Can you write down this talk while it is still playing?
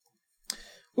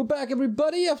We're back,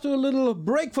 everybody, after a little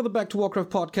break for the Back to Warcraft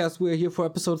podcast. We're here for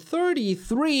episode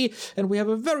 33, and we have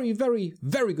a very, very,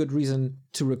 very good reason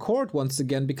to record once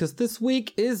again, because this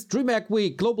week is DreamHack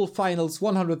Week, Global Finals,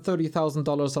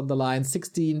 $130,000 on the line,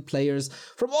 16 players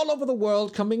from all over the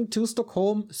world coming to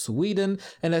Stockholm, Sweden,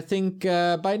 and I think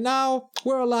by now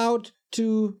we're allowed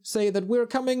to say that we're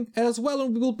coming as well,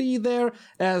 and we will be there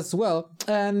as well.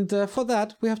 And for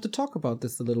that, we have to talk about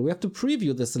this a little. We have to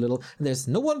preview this a little. And there's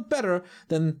no one better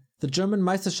than the German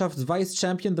Meisterschafts vice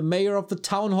champion, the mayor of the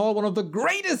town hall, one of the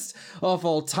greatest of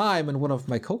all time, and one of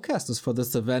my co-casters for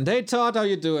this event. Hey, ToD, how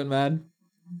you doing, man?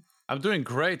 I'm doing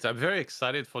great. I'm very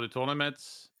excited for the tournament.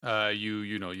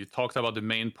 You talked about the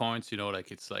main points.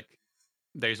 It's like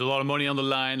there's a lot of money on the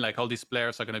line. Like all these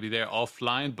players are going to be there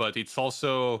offline, but it's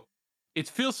also it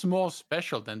feels more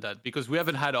special than that because we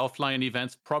haven't had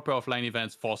proper offline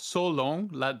events for so long.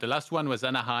 The last one was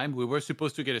Anaheim. We were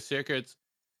supposed to get a circuit.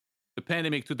 The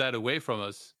pandemic took that away from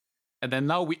us. And then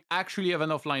now we actually have an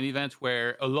offline event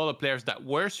where a lot of players that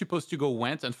were supposed to go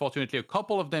went. Unfortunately, a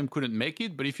couple of them couldn't make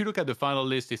it. But if you look at the final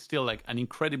list, it's still like an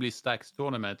incredibly stacked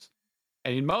tournament.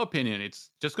 And in my opinion,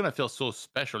 it's just going to feel so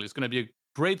special. It's going to be a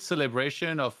great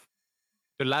celebration of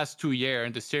the last 2 years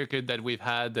and the circuit that we've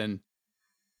had. And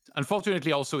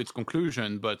unfortunately, also its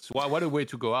conclusion, but what a way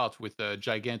to go out with a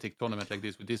gigantic tournament like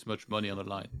this with this much money on the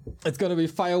line. It's going to be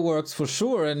fireworks for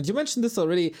sure. And you mentioned this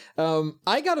already.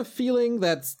 I got a feeling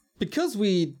that because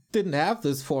we didn't have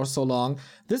this for so long,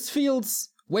 this feels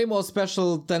way more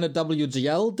special than a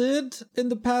WGL did in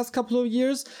the past couple of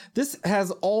years. This has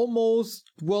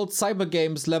almost World Cyber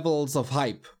Games levels of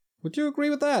hype. Would you agree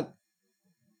with that?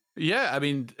 Yeah, I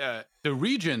mean, the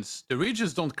regions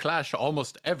don't clash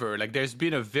almost ever. Like, there's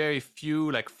been a very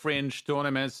few like fringe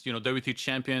tournaments, WT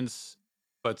champions,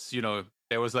 but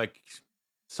there was like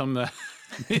some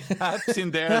mishaps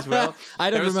in there as well. I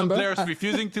don't remember. Some players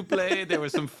refusing to play. There were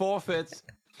some forfeits.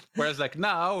 Whereas like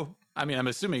now, I mean, I'm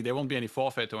assuming there won't be any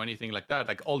forfeit or anything like that.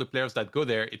 Like all the players that go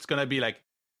there, it's gonna be like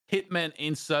Hitman,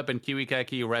 Insub, and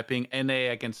Kiwikaki repping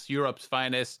NA against Europe's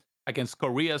finest, against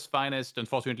Korea's finest.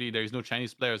 Unfortunately, there is no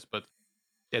Chinese players, but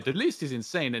yeah, the list is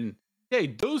insane. And yeah,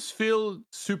 it does feel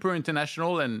super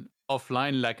international and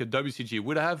offline like a WCG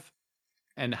would have,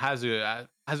 and has a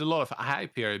lot of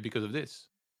hype here because of this.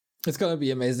 It's going to be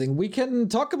amazing. We can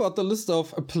talk about the list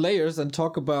of players and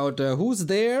talk about who's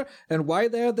there and why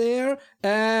they're there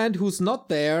and who's not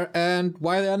there and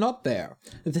why they're not there.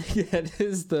 I think that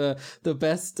is the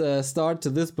best start to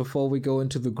this before we go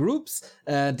into the groups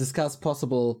and discuss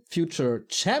possible future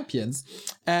champions,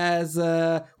 as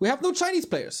we have no Chinese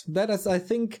players. That is, I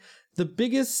think, the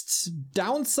biggest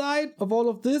downside of all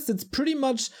of this. It's pretty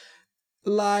much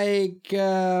like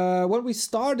when we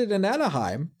started in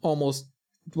Anaheim almost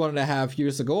 1.5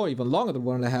 years ago, or even longer than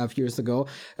 1.5 years ago.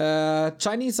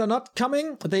 Chinese are not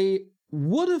coming. They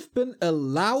would have been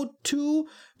allowed to,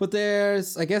 but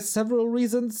there's, I guess, several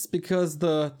reasons, because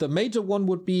the major one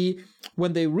would be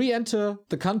when they re-enter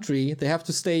the country, they have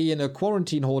to stay in a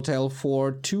quarantine hotel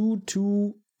for 2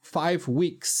 to 5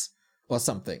 weeks or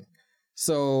something.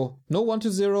 So no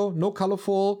 1-0, no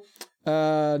colorful,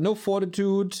 no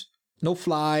fortitude, no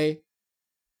fly,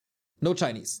 no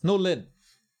Chinese, no Lin.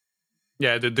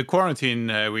 Yeah, the quarantine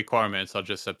requirements are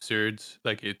just absurd.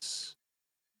 Like it's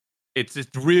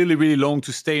really, really long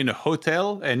to stay in a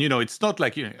hotel, and it's not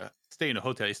like stay in a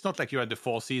hotel. It's not like you're at the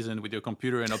Four Seasons with your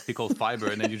computer and optical fiber,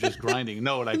 and then you're just grinding.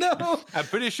 No, I'm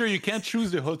pretty sure you can't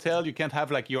choose the hotel. You can't have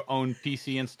like your own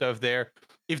PC and stuff there.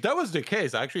 If that was the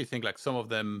case, I actually think like some of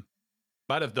them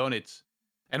might have done it.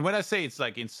 And when I say it's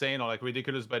like insane or like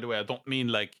ridiculous, by the way, I don't mean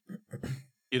like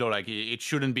like it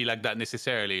shouldn't be like that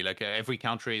necessarily. Like every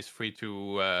country is free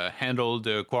to handle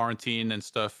the quarantine and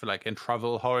stuff, like, and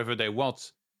travel however they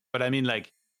want. But I mean,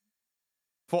 like,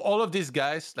 for all of these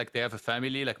guys, like, they have a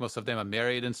family, like most of them are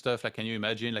married and stuff. Like, can you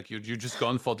imagine? Like, you're just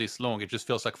gone for this long. It just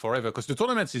feels like forever, because the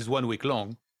tournament is 1 week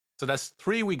long. So that's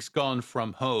 3 weeks gone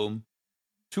from home,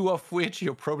 2 of which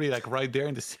you're probably like right there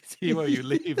in the city where you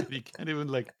live, and you can't even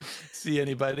like see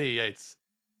anybody. Yeah,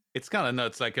 it's kind of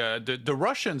nuts. Like the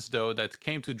Russians, though, that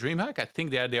came to DreamHack, I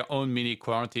think they had their own mini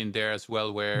quarantine there as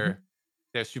well, where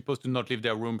they're supposed to not leave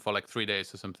their room for like 3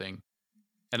 days or something.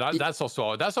 And that's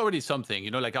already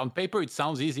something, like on paper, it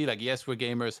sounds easy. Like, yes, we're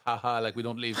gamers. Haha. Like, we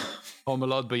don't leave home a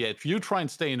lot. But yeah, if you try and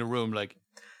stay in a room like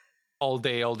all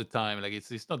day, all the time, like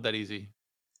it's not that easy.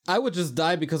 I would just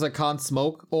die because I can't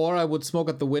smoke, or I would smoke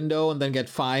at the window and then get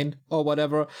fined or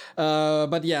whatever.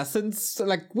 But yeah, since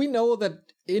like we know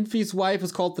that Infi's wife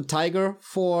is called the Tiger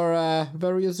for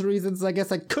various reasons, I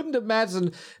guess I couldn't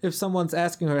imagine if someone's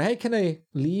asking her, hey, can I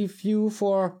leave you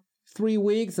for 3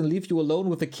 weeks and leave you alone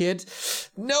with a kid?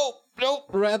 No, Nope,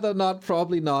 rather not,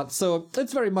 probably not. So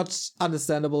it's very much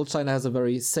understandable. China has a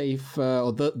very safe,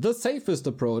 or the safest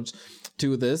approach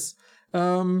to this.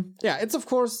 Yeah, it's of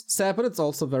course sad, but it's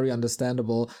also very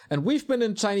understandable. And we've been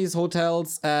in Chinese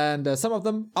hotels, and some of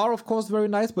them are of course very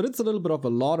nice, but it's a little bit of a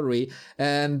lottery.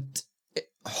 And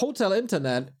hotel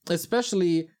internet,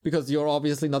 especially because you're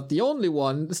obviously not the only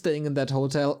one staying in that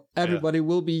hotel, everybody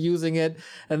will be using it,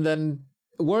 and then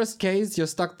worst case, you're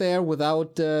stuck there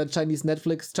without Chinese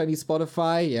Netflix, Chinese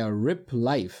Spotify. Yeah, rip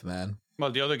life, man.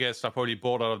 Well, the other guests are probably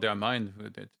bored out of their mind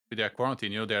with their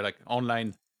quarantine. You know, they're like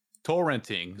online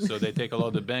torrenting, so they take a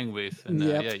lot of bandwidth. And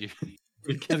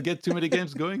you can't get too many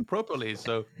games going properly.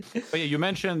 So, but yeah, you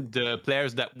mentioned the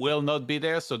players that will not be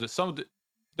there. So the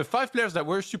 5 players that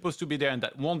were supposed to be there and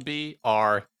that won't be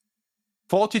are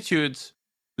Fortitude,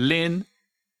 Lin,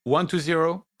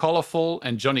 120, Colorful,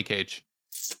 and Johnny Cage.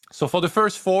 So for the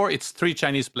first 4, it's 3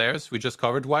 Chinese players. We just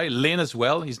covered why. Lin as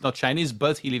well. He's not Chinese,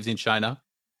 but he lives in China.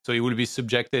 So he will be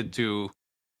subjected to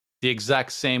the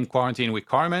exact same quarantine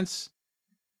requirements.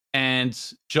 And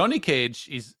Johnny Cage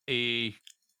is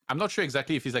I'm not sure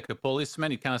exactly if he's like a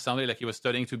policeman. It kind of sounded like he was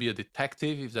studying to be a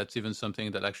detective, if that's even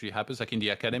something that actually happens, like in the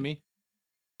academy.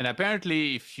 And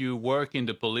apparently, if you work in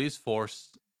the police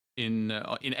force in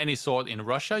any sort in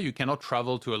Russia, you cannot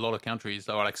travel to a lot of countries,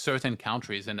 or like certain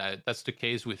countries, and that's the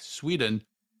case with Sweden.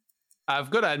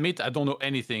 I've got to admit, I don't know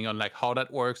anything on like how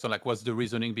that works or like what's the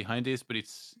reasoning behind this, but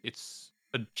it's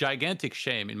a gigantic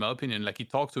shame in my opinion. Like he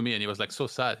talked to me and he was like so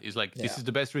sad. He's like, this is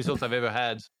the best result I've ever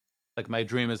had. Like my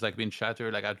dream has like been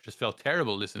shattered. Like I just felt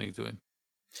terrible listening to him.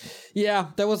 Yeah,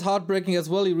 that was heartbreaking as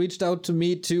well. He reached out to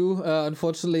me too.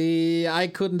 Unfortunately, I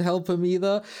couldn't help him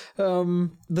either.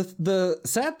 The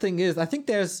sad thing is, I think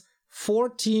there's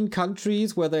 14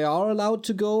 countries where they are allowed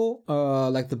to go,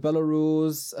 like the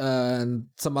Belarus and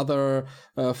some other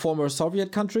former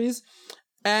Soviet countries,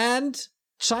 and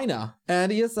China.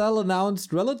 And ESL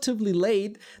announced relatively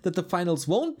late that the finals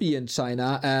won't be in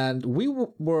China, and we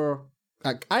were...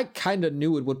 I kind of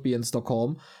knew it would be in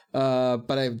Stockholm,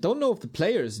 but I don't know if the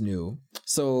players knew.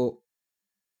 So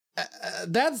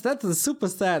that's a super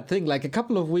sad thing. Like a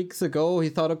couple of weeks ago, he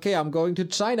thought, okay, I'm going to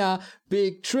China,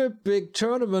 big trip, big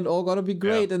tournament, all gonna be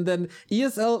great. Yeah. And then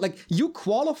ESL, like you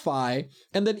qualify,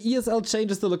 and then ESL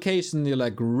changes the location. You're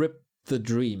like, rip the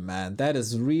dream, man. That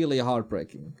is really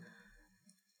heartbreaking.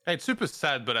 It's super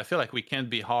sad, but I feel like we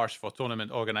can't be harsh for tournament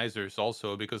organizers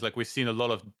also, because like we've seen a lot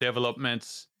of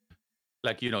developments.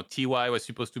 Like, you know, TY was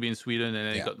supposed to be in Sweden and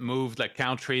then it got moved. Like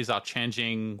countries are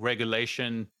changing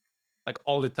regulation like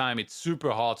all the time. It's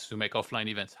super hard to make offline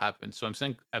events happen. So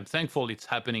I'm thankful it's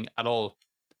happening at all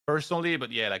personally.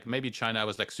 But yeah, like maybe China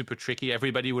was like super tricky.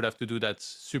 Everybody would have to do that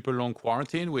super long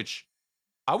quarantine, which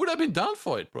I would have been down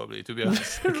for it probably, to be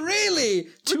honest. Really?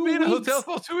 2 weeks? In a hotel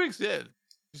for 2 weeks, yeah.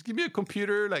 Just give me a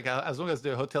computer, like as long as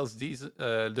the hotel's decent,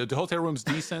 the hotel room's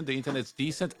decent, the internet's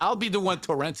decent. I'll be the one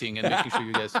torrenting and making sure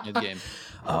you guys get the game.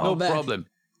 No problem.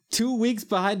 2 weeks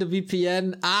behind the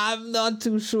VPN. I'm not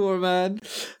too sure, man.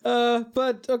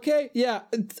 But okay, yeah.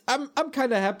 I'm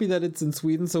kind of happy that it's in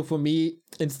Sweden. So for me,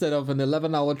 instead of an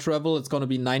 11-hour travel, it's gonna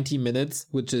be 90 minutes,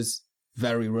 which is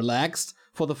very relaxed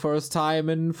for the first time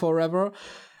in forever.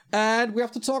 And we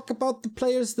have to talk about the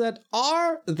players that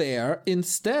are there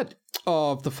instead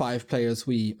of the 5 players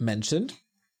we mentioned.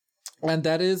 And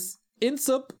that is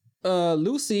Insup,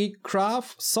 Lucy,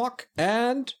 Krav, Sock,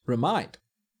 and Remind.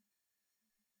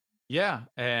 Yeah,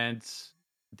 and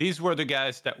these were the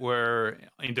guys that were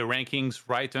in the rankings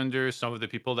right under some of the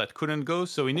people that couldn't go.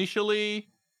 So initially,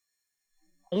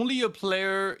 only a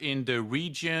player in the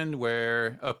region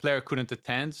where a player couldn't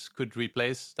attend could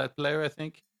replace that player, I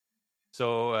think.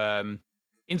 So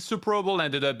Insuperable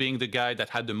ended up being the guy that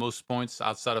had the most points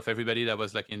outside of everybody that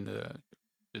was like in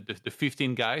the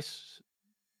 15 guys.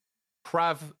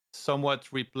 Krav somewhat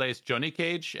replaced Johnny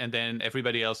Cage, and then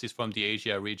everybody else is from the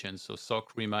Asia region. So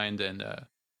Sok, Remind, and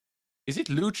is it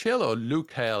Luke Hill or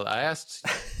Luke Hill? I asked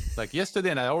like yesterday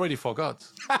and I already forgot.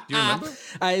 Do you remember?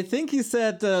 I think he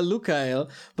said Luke Hill,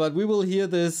 but we will hear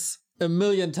this a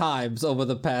million times over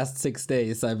the past 6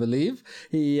 days, I believe.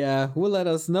 He will let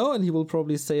us know, and he will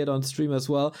probably say it on stream as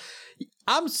well.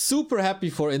 I'm super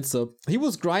happy for Insup. He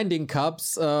was grinding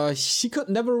cups. He could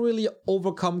never really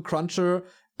overcome Cruncher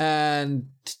and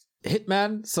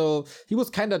Hitman, so he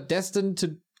was kind of destined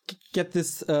to get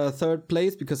this 3rd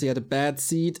place because he had a bad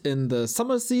seed in the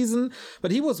summer season,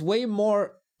 but he was way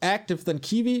more active than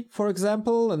Kiwi, for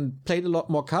example, and played a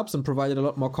lot more cups and provided a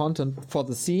lot more content for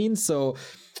the scene. So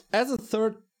as a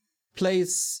 3rd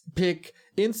place pick,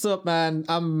 Insup, man,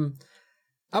 I'm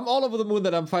all over the moon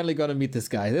that I'm finally gonna meet this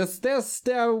guy.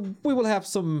 We will have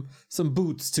some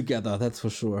boots together, that's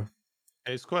for sure.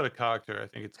 He's quite a character. I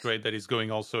think it's great that he's going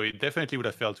also. It definitely would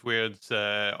have felt weird,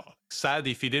 sad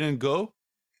if he didn't go,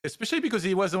 especially because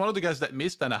he was one of the guys that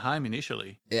missed Anaheim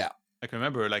initially. Yeah. I can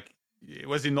remember, like, it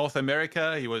was in North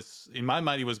America. He was, in my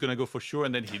mind, he was going to go for sure,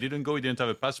 and then he didn't go. He didn't have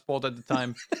a passport at the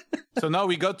time. So now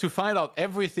we got to find out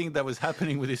everything that was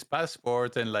happening with his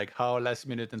passport and like how last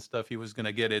minute and stuff he was going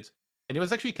to get it. And he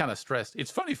was actually kind of stressed. It's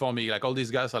funny for me, like all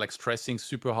these guys are like stressing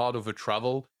super hard over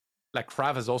travel. Like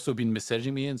Krav has also been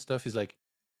messaging me and stuff. He's like,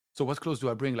 so what clothes do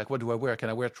I bring? Like, what do I wear? Can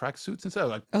I wear tracksuits and stuff?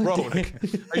 Like, bro, like,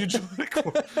 are you like,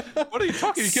 what are you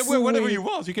talking? You can wear whatever you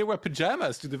want. You can wear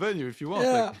pajamas to the venue if you want.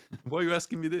 Yeah. Like, why are you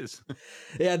asking me this?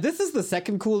 Yeah, this is the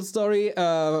second cool story.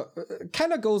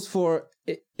 Kind of goes for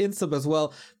Insub as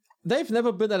well. They've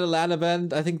never been at a LAN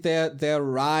event. I think their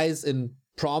rise in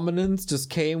prominence just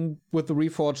came with the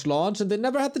Reforged launch, and they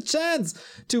never had the chance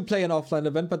to play an offline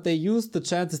event, but they used the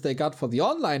chances they got for the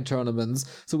online tournaments.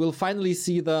 So we'll finally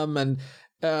see them. And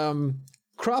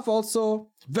Krav also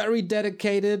very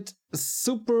dedicated,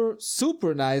 super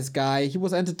nice guy. He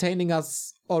was entertaining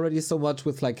us already so much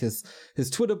with like his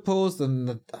Twitter post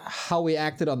and how he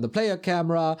acted on the player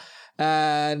camera.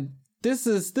 And this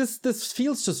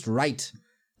feels just right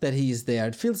that he's there.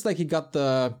 It feels like he got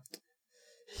the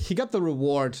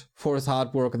reward for his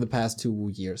hard work in the past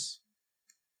 2 years.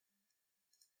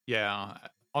 Yeah,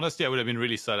 honestly, I would have been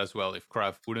really sad as well if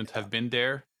Krav wouldn't have been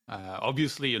there.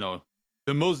 Obviously, you know,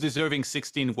 the most deserving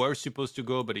 16 were supposed to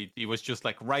go, but he was just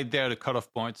like right there at the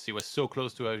cutoff points. He was so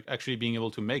close to actually being able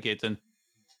to make it. And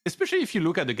especially if you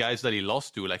look at the guys that he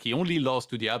lost to, like he only lost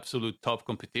to the absolute top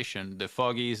competition, the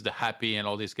Foggies, the Happy, and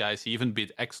all these guys. He even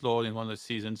beat X-Lord in one of the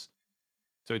seasons.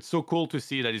 So it's so cool to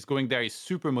see that he's going there. He's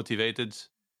super motivated.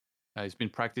 He's been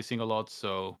practicing a lot.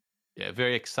 So yeah,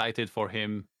 very excited for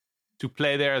him to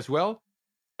play there as well.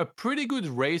 A pretty good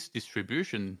race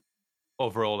distribution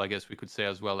overall, I guess we could say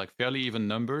as well, like fairly even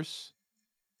numbers,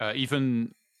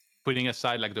 even putting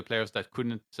aside like the players that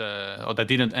couldn't or that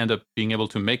didn't end up being able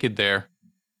to make it there.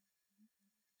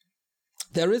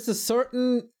 There is a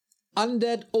certain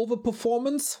undead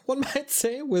overperformance, one might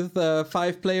say, with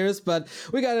 5 players, but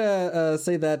we gotta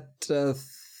say that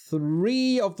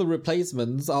 3 of the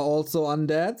replacements are also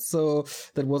undead, so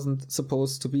that wasn't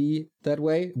supposed to be that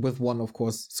way, with one, of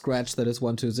course, Scratch, that is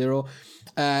 1-2-0.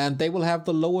 And they will have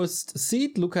the lowest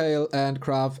seed, Lukael and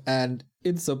Krav and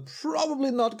Insa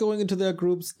probably not going into their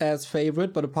groups as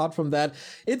favorite, but apart from that,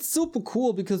 it's super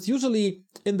cool because usually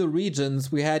in the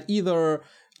regions we had either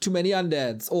too many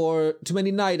undeads, or too many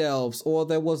night elves, or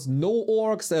there was no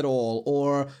orcs at all,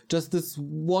 or just this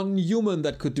one human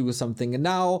that could do something. And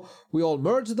now we all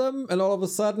merge them, and all of a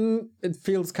sudden it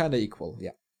feels kind of equal.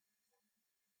 Yeah.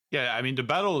 Yeah, I mean, the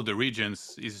Battle of the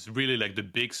Regions is really like the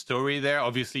big story there.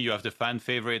 Obviously, you have the fan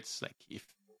favorites. Like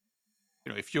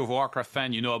if you're a Warcraft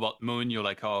fan, you know about Moon. You're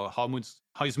like, how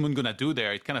is Moon gonna do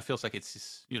there? It kind of feels like it's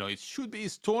his, it should be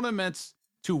his tournaments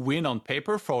to win on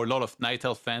paper for a lot of Night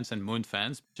Elf fans and Moon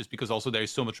fans, just because also there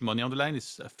is so much money on the line.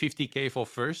 It's 50K for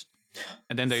first,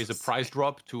 and then there is a price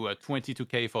drop to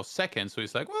 22K for second. So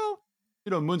it's like, well,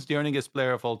 Moon's the earningest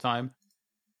player of all time.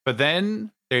 But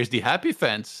then there's the Happy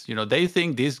fans. They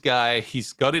think this guy,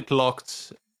 he's got it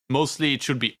locked. Mostly it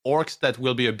should be orcs that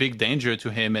will be a big danger to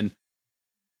him. And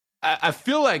I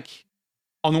feel like,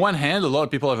 on one hand, a lot of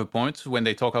people have a point when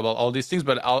they talk about all these things,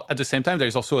 but at the same time,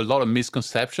 there's also a lot of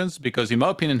misconceptions because, in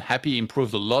my opinion, Happy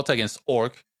improved a lot against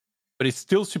Orc, but it's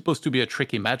still supposed to be a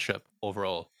tricky matchup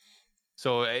overall.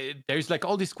 So there's like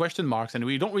all these question marks, and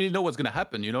we don't really know what's going to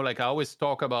happen. Like I always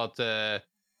talk about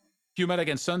Human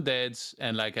against Undeads,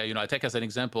 and like, I take as an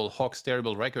example Hawk's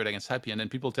terrible record against Happy, and then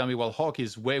people tell me, well, Hawk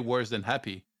is way worse than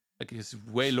Happy. Like he's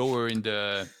way lower in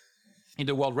the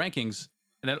world rankings.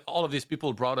 And then all of these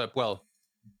people brought up, well,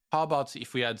 how about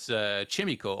if we had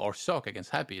Chimico or Sok against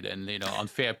Happy, then, on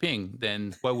fair ping,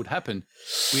 then what would happen?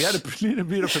 We had a little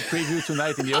bit of a preview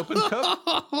tonight in the Open Cup.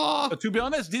 But to be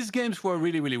honest, these games were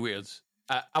really, really weird.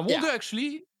 I wonder,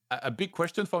 actually, a big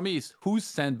question for me is who's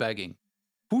sandbagging?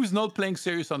 Who's not playing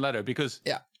serious on ladder? Because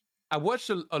I watched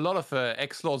a lot of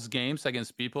X-Lord's games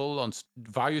against people on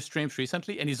various streams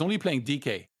recently, and he's only playing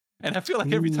DK. And I feel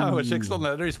like every time I watch X-Lord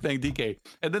ladder, he's playing DK.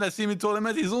 And then I see him in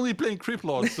tournament, he's only playing Crypt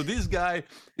Lord. So this guy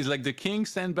is like the king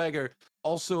sandbagger.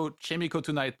 Also, Chemico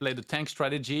tonight played the tank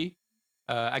strategy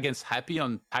against Happy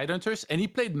on Tidehunters, and he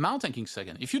played Mount Tanking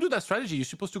second. If you do that strategy, you're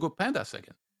supposed to go Panda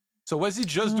second. So was he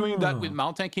just doing that with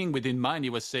Mount Tanking with in mind he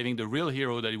was saving the real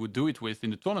hero that he would do it with in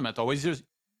the tournament? Or was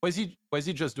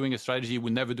he just doing a strategy he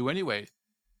would never do anyway?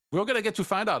 We're going to get to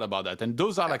find out about that. And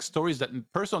those are like stories that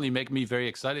personally make me very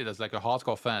excited as like a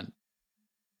hardcore fan.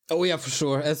 Oh yeah, for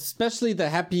sure. Especially the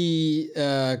Happy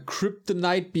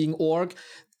Kryptonite being Orc.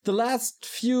 the last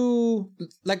few,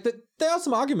 like there are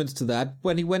some arguments to that.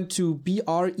 When he went to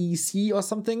BREC or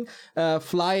something,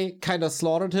 Fly kind of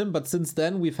slaughtered him. But since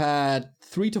then, we've had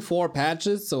 3 to 4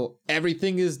 patches, so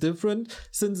everything is different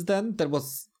since then. That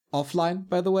was offline,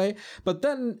 by the way. But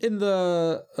then in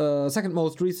the second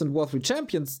most recent War 3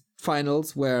 Champions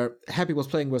finals, where Happy was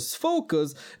playing versus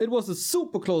Focus, it was a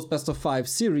super close best of 5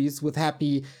 series with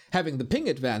Happy having the ping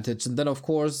advantage. And then, of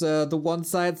course, the one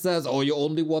side says, oh, you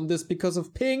only won this because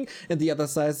of ping. And the other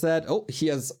side said, oh, he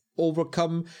has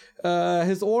overcome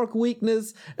his orc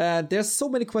weakness. And there's so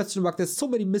many question marks, there's so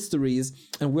many mysteries,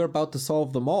 and we're about to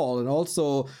solve them all. And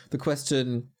also the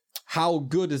question, how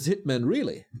good is Hitman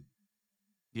really?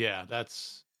 Yeah,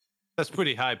 that's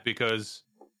pretty hype, because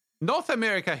North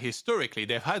America, historically,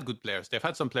 they've had good players. They've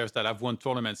had some players that have won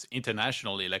tournaments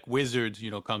internationally, like Wizard,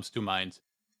 comes to mind.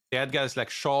 They had guys like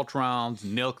Short Round,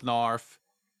 Nilknarf,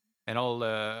 and all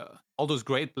those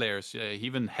great players.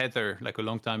 Even Heather, like a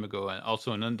long time ago, and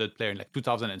also an undead player in like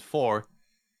 2004.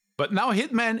 But now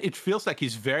Hitman, it feels like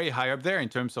he's very high up there in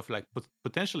terms of like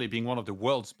potentially being one of the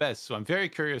world's best. So I'm very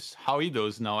curious how he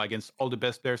does now against all the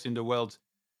best players in the world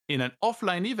in an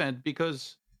offline event,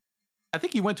 because I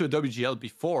think he went to a WGL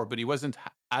before, but he wasn't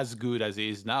as good as he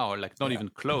is now, like not even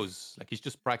close. Like he's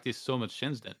just practiced so much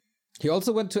since then. He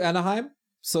also went to Anaheim,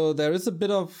 so there is a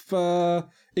bit of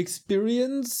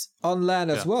experience on LAN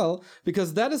as well,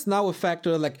 because that is now a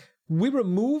factor. Like, we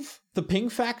remove the ping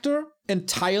factor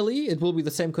entirely. It will be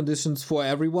the same conditions for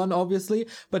everyone, obviously,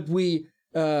 but we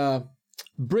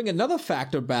bring another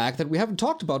factor back that we haven't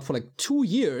talked about for like 2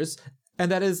 years, and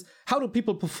that is, how do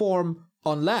people perform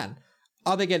on LAN?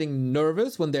 Are they getting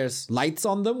nervous when there's lights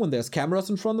on them, when there's cameras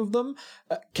in front of them?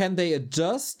 Can they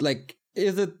adjust? Like,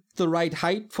 is it the right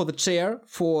height for the chair,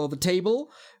 for the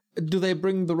table? Do they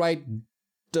bring the right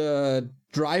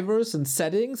drivers and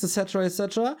settings, etc.,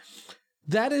 etc.?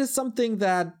 That is something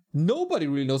that nobody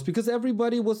really knows, because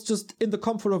everybody was just in the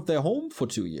comfort of their home for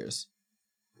 2 years.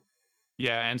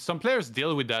 Yeah, and some players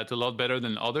deal with that a lot better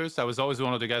than others. I was always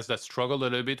one of the guys that struggled a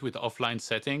little bit with offline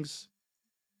settings.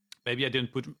 Maybe I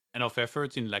didn't put enough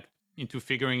effort into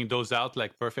figuring those out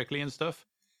like perfectly and stuff.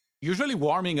 Usually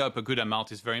warming up a good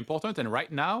amount is very important. And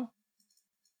right now,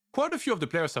 quite a few of the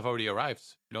players have already arrived.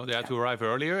 They had to arrive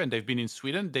earlier, and they've been in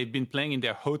Sweden. They've been playing in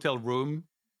their hotel room,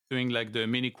 doing like the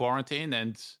mini quarantine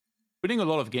and putting a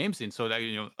lot of games in. So that,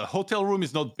 a hotel room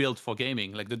is not built for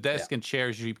gaming. Like the desk and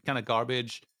chairs usually kind of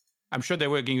garbage. I'm sure they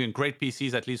were getting great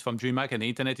PCs, at least from DreamHack, and the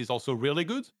internet is also really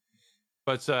good.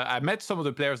 But I met some of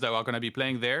the players that are going to be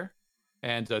playing there,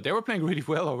 and they were playing really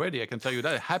well already, I can tell you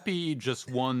that. Happy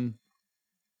just won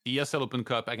the ESL Open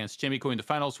Cup against Chemico in the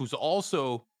finals, who's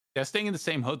also, they're staying in the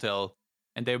same hotel,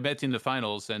 and they met in the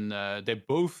finals, and they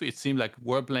both, it seemed like,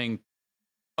 were playing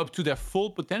up to their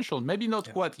full potential. Maybe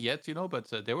not quite yet, but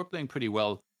they were playing pretty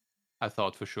well, I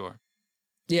thought, for sure.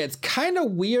 Yeah, it's kind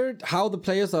of weird how the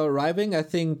players are arriving. I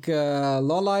think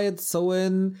Lolite,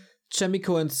 Soin,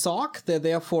 Chemico, and Sock, they're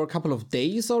there for a couple of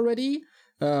days already.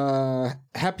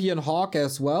 Happy and Hawk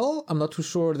as well. I'm not too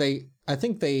sure. I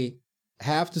think they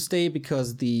have to stay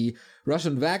because the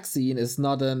Russian vaccine is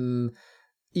not an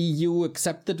EU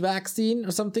accepted vaccine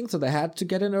or something, so they had to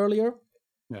get in earlier.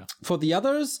 Yeah. For the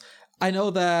others, I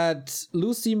know that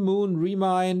Lucy, Moon,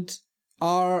 Remind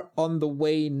are on the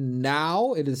way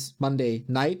now. It is Monday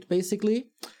night, basically.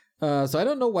 So I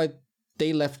don't know why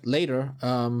they left later.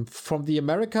 From the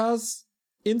Americas,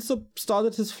 Insub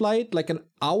started his flight like an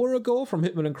hour ago from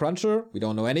Hitman and Cruncher. We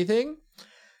don't know anything.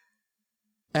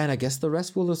 And I guess the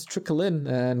rest will just trickle in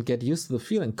and get used to the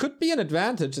feeling. Could be an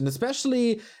advantage, and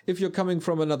especially if you're coming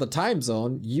from another time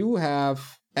zone, you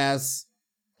have, as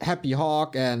Happy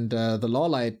Hawk and the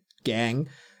Lawlight gang,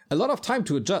 a lot of time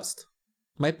to adjust.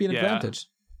 Might be an advantage.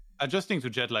 Adjusting to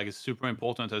jet lag is super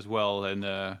important as well. And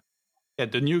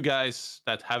the new guys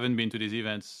that haven't been to these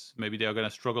events, maybe they're going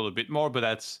to struggle a bit more. But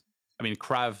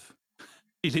Krav,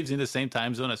 he lives in the same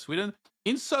time zone as Sweden.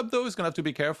 In sub, though, is going to have to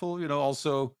be careful.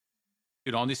 Also,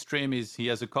 on this stream, he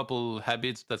has a couple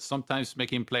habits that sometimes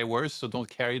make him play worse. So don't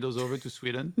carry those over to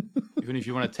Sweden, even if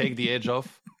you want to take the edge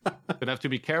off. You're going to have to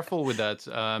be careful with that.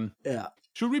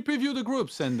 Should we preview the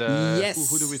groups? And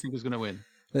yes. Who do we think is going to win?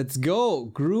 Let's go.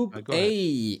 Group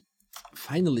A.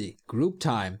 Finally, group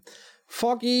time.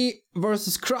 Foggy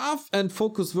versus Krav and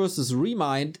Focus versus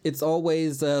Remind. It's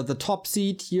always the top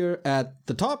seed here at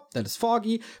the top. That is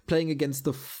Foggy, playing against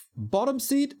the bottom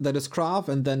seed. That is Krav,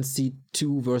 and then seed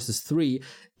 2 versus 3.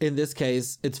 In this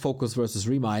case, it's Focus versus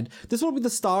Remind. This will be the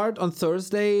start on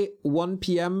Thursday, 1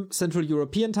 p.m. Central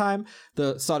European time.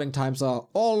 The starting times are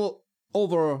all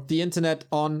over the internet,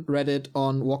 on Reddit,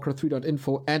 on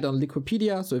Warcraft3.info, and on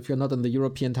Liquipedia. So if you're not in the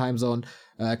European time zone,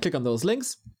 click on those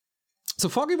links. So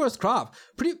Foggy vs. Krav,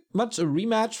 pretty much a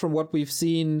rematch from what we've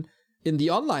seen in the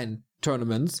online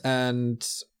tournaments. And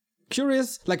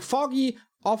curious, like Foggy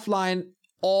offline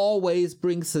always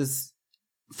brings his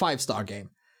 5-star game.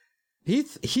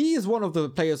 He is one of the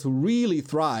players who really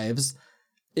thrives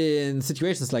in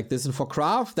situations like this. And for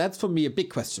Krav, that's for me a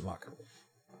big question mark.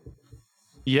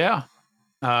 Yeah.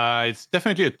 It's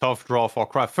definitely a tough draw for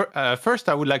Krav. First,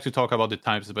 I would like to talk about the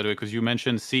times, by the way, because you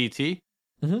mentioned CET.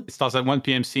 Mm-hmm. It starts at 1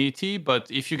 p.m. CET, but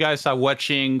if you guys are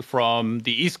watching from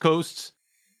the East Coast,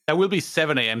 that will be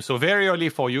 7 a.m., so very early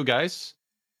for you guys.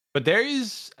 But there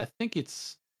is, I think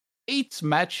it's 8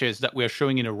 matches that we're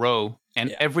showing in a row,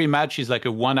 and every match is like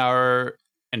a 1 hour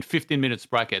and 15 minutes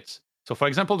bracket. So, for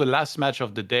example, the last match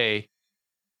of the day,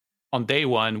 on day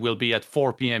 1, will be at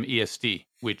 4 p.m. EST,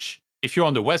 which, if you're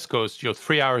on the West Coast, you're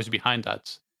 3 hours behind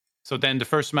that. So then the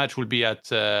first match will be at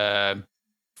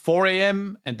 4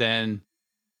 a.m., and then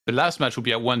the last match will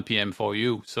be at 1 p.m. for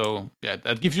you. So yeah,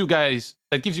 that gives you guys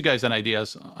an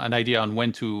idea on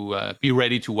when to be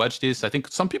ready to watch this. I think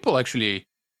some people actually,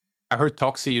 I heard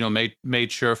Toxie,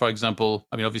 made sure, for example,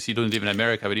 I mean, obviously he doesn't live in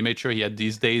America, but he made sure he had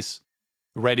these days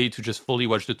ready to just fully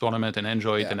watch the tournament and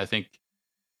enjoy it. And I think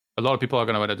a lot of people are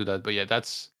going to want to do that. But yeah,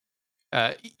 that's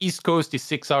East Coast is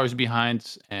 6 hours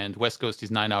behind and West Coast is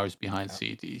 9 hours behind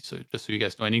CET. So just so you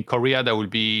guys know, and in Korea, that will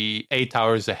be 8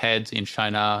 hours ahead. In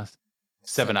China,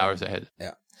 7 hours ahead.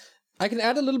 Yeah. I can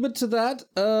add a little bit to that.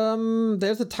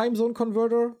 There's a time zone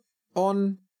converter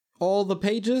on all the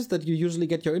pages that you usually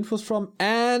get your infos from.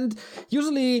 And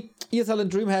usually ESL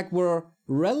and DreamHack were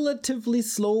relatively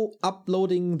slow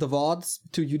uploading the VODs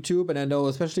to YouTube. And I know,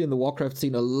 especially in the Warcraft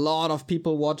scene, a lot of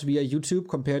people watch via YouTube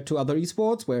compared to other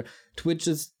esports where Twitch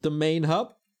is the main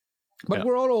hub. But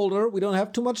we're all older. We don't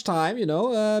have too much time,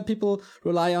 people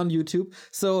rely on YouTube.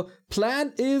 So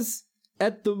plan is,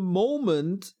 at the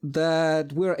moment,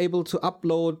 that we're able to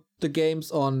upload the games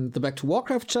on the Back to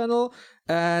Warcraft channel,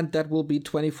 and that will be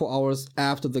 24 hours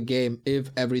after the game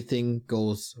if everything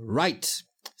goes right.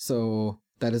 So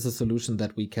that is a solution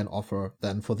that we can offer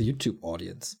then for the YouTube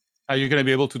audience. Are you going to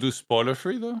be able to do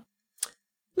spoiler-free, though?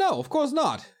 No, of course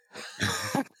not.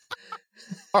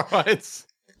 All right.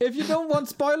 If you don't want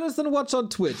spoilers, then watch on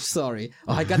Twitch. Sorry.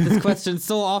 Oh, I got this question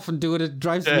so often, dude. It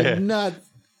drives me nuts.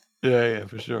 Yeah,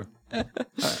 for sure.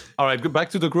 All right, go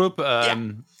back to the group.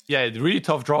 Really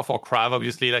tough draw for Krav,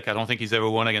 obviously. Like, I don't think he's ever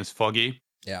won against Foggy.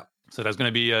 Yeah. So that's going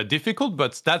to be difficult,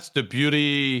 but that's the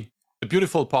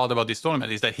beautiful part about this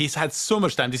tournament is that he's had so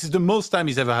much time. This is the most time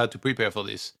he's ever had to prepare for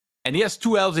this. And he has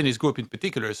 2 elves in his group in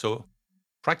particular, so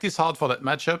practice hard for that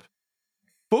matchup.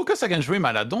 Focus against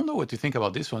Remind. I don't know what to think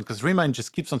about this one, because Remind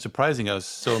just keeps on surprising us.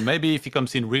 So maybe if he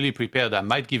comes in really prepared, that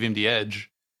might give him the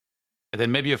edge. And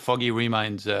then maybe a Foggy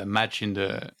Remind match in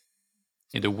the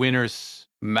winner's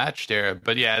match there.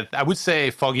 But yeah, I would say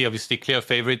Foggy, obviously, clear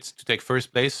favorite to take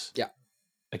first place. Yeah.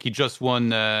 Like, he just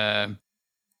won...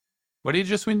 what did he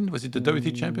just win? Was it the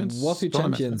WT Champions? WT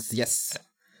Champions, yes. Yeah.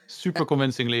 Super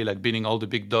convincingly, like, beating all the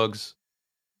big dogs.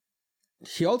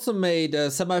 He also made a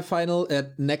semifinal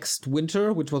at Next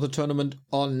Winter, which was a tournament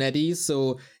on NetEase.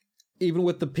 So even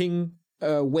with the ping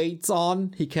weights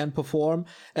on, he can perform.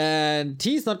 And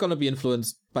he's not going to be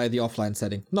influenced by the offline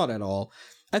setting. Not at all.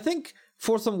 I think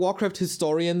for some Warcraft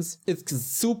historians, it's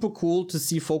super cool to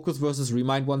see Focus versus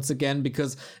Remind once again,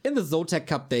 because in the Zotac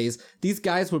Cup days, these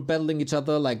guys were battling each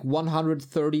other like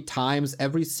 130 times.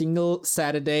 Every single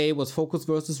Saturday was Focus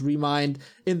versus Remind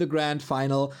in the grand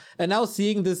final. And now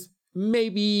seeing this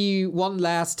maybe one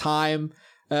last time,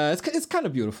 it's kind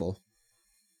of beautiful.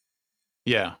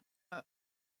 Yeah.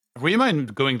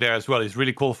 Remind going there as well is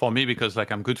really cool for me because, like,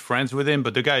 I'm good friends with him,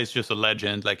 but the guy is just a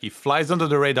legend. Like, he flies under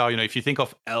the radar. If you think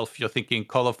of Elf, you're thinking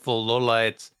colorful, low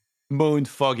light, moon,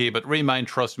 foggy, but Remind,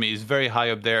 trust me, is very high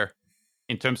up there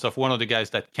in terms of one of the guys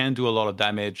that can do a lot of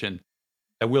damage and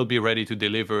that will be ready to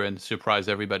deliver and surprise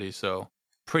everybody. So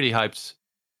pretty hyped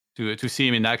to see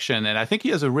him in action. And I think he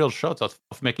has a real shot of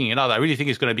making it out. I really think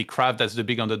it's going to be Krav that's the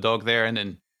big underdog there. And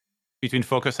then between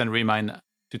Focus and Remind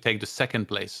to take the second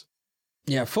place.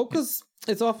 Yeah, Focus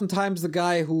is oftentimes the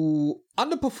guy who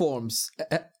underperforms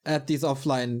at these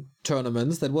offline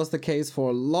tournaments. That was the case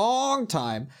for a long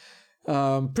time.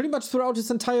 Pretty much throughout his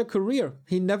entire career.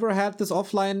 He never had this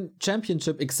offline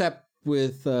championship except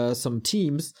with some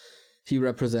teams he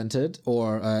represented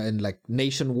or in like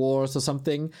Nation Wars or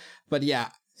something. But yeah,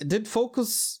 did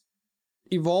Focus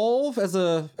evolve as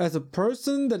a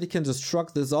person that he can just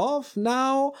shrug this off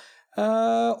now?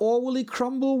 Or will he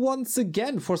crumble once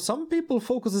again? For some people,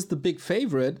 Focus is the big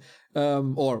favorite.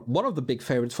 or one of the big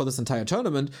favorites for this entire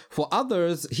tournament. For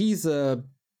others, he's a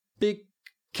big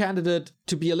candidate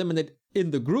to be eliminated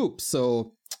in the group.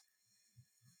 So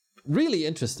really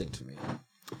interesting to me.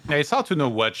 Yeah, it's hard to know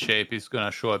what shape he's going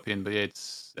to show up in, but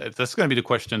that's going to be the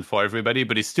question for everybody.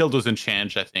 But it still doesn't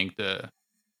change, I think, the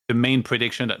main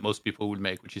prediction that most people would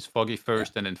make, which is Foggy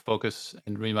first, and then Focus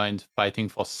and Remind fighting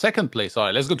for second place. All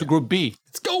right, let's go to Group B.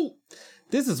 Let's go!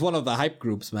 This is one of the hype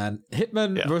groups, man.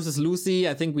 Hitman versus Lucy.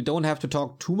 I think we don't have to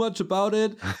talk too much about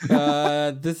it.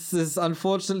 This is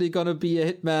unfortunately going to be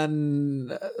a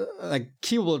Hitman, like,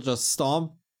 he will just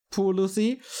stomp poor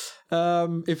Lucy.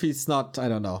 If he's not, I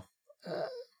don't know,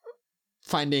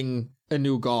 finding a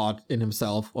new god in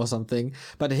himself or something.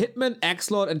 But Hitman,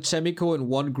 Axlord, and Chemico in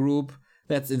one group,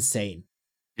 that's insane.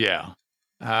 Yeah.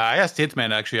 I asked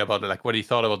Hitman actually about like what he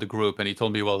thought about the group, and he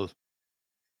told me, well,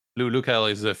 Lucal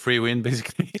is a free win,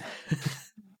 basically.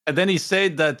 And then he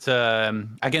said that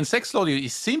against Axlord, he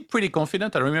seemed pretty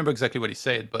confident. I don't remember exactly what he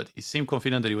said, but he seemed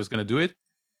confident that he was going to do it.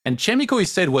 And Chemico, he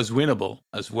said, was winnable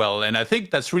as well. And I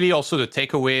think that's really also the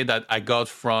takeaway that I got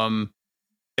from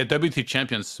a WT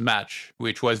Champions match,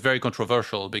 which was very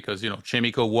controversial because,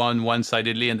 Chemico won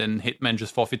one-sidedly and then Hitman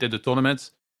just forfeited the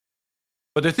tournament.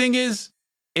 But the thing is,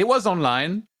 it was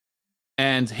online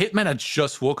and Hitman had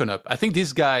just woken up. I think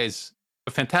this guy is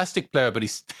a fantastic player, but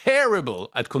he's terrible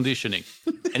at conditioning.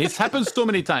 And it's happened so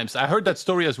many times. I heard that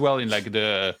story as well in like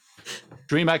the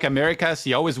DreamHack Americas.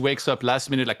 He always wakes up last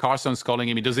minute, like Carson's calling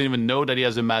him. He doesn't even know that he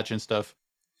has a match and stuff.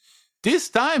 This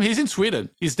time, he's in Sweden.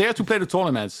 He's there to play the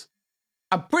tournaments.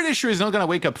 I'm pretty sure he's not going to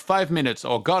wake up 5 minutes,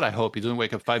 or God, I hope he doesn't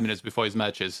wake up 5 minutes before his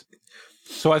matches.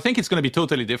 So I think it's going to be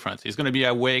totally different. He's going to be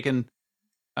awake and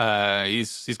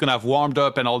he's going to have warmed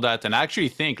up and all that. And I actually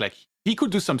think like he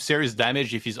could do some serious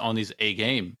damage if he's on his A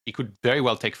game. He could very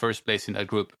well take first place in that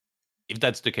group, if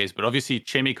that's the case. But obviously,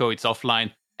 Chemico, it's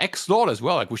offline. X-Lord as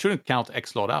well. Like, we shouldn't count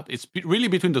X-Lord out. It's really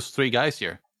between those three guys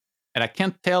here. And I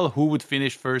can't tell who would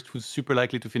finish first, who's super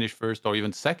likely to finish first or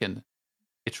even second.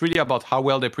 It's really about how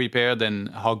well they prepared and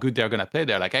how good they're going to play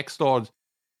there. Like X-Lord,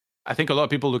 I think a lot of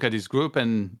people look at this group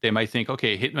and they might think,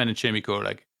 okay, Hitman and Chemico,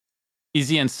 like,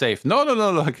 easy and safe. No.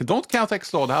 Like, don't count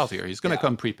X-Lord out here. He's going to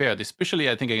come prepared, especially,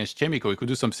 I think, against Chemico. He could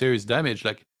do some serious damage.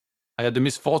 Like, I had the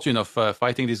misfortune of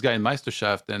fighting this guy in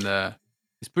Meisterschaft, and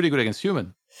he's pretty good against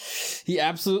human. He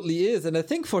absolutely is. And I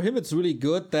think for him, it's really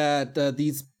good that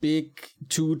these big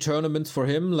two tournaments for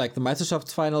him, like the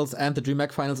Meisterschaft finals and the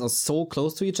DreamHack finals, are so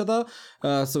close to each other.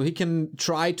 So he can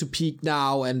try to peak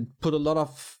now and put a lot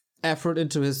of effort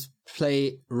into his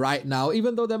play right now,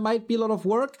 even though there might be a lot of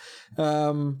work.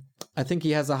 I think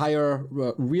he has a higher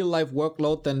real life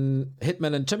workload than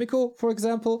Hitman and Chemico, for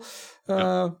example.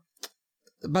 But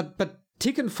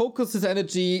he can focus his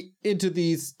energy into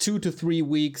these 2 to 3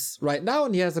 weeks right now,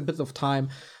 and he has a bit of time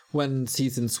when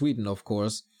he's in Sweden, of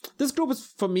course. This group is,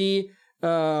 for me,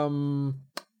 the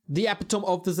epitome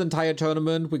of this entire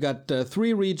tournament. We got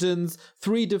 3 regions,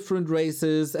 3 different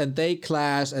races, and they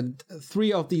clash, and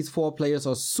 3 of these 4 players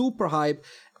are super hype.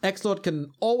 X-Lord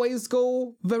can always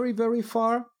go very, very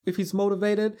far if he's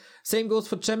motivated. Same goes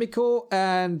for Chemico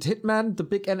and Hitman, the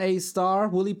big NA star.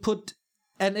 Will he put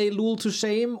NA Lul to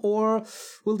shame, or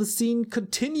will the scene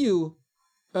continue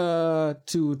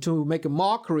to make a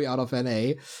mockery out of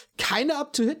NA? Kinda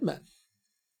up to Hitman.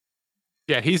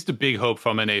 Yeah, he's the big hope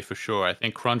from NA for sure. I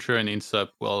think Cruncher and Insup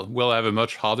will have a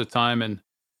much harder time, and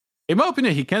in my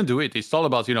opinion, he can do it. It's all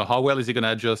about, how well is he going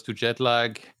to adjust to jet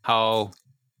lag, how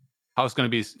it's going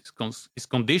to be his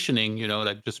conditioning,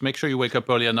 like just make sure you wake up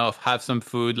early enough, have some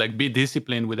food, like be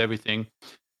disciplined with everything.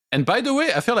 And by the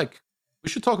way, I feel like we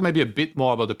should talk maybe a bit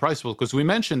more about the prize pool, because we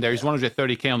mentioned there is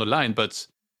 130K on the line, but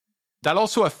that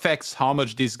also affects how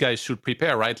much these guys should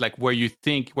prepare, right? Like where you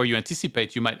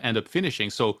anticipate you might end up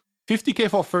finishing. So 50K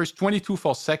for first, 22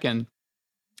 for second,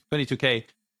 22K,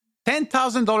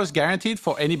 $10,000 guaranteed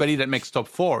for anybody that makes top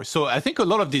 4. So I think a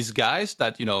lot of these guys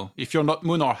that, if you're not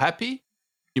Moon or happy,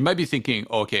 you might be thinking,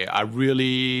 okay,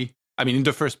 in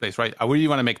the first place, right? I really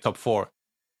want to make top 4.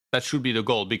 That should be the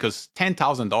goal, because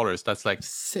 $10,000, that's like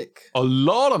sick. A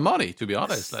lot of money, to be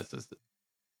honest. That's just,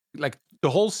 like the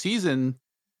whole season,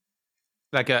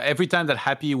 like every time that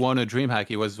Happy won a DreamHack,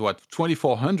 it was what,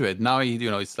 2,400. Now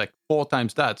it's like 4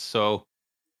 times that. So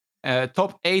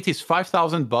top 8 is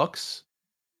 $5,000.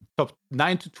 Top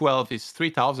 9 to 12 is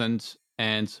 3,000.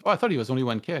 And I thought it was only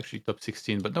 1K actually, top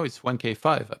 16, but no, it's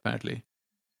 1K5 apparently.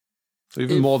 So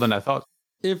even more than I thought.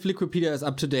 If Liquipedia is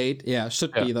up to date,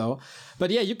 should be though. But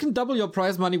yeah, you can double your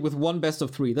prize money with one best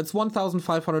of 3. That's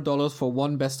 $1,500 for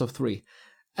one best of 3.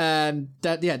 And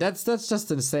that's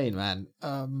just insane, man.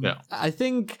 I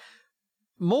think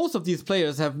most of these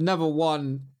players have never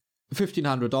won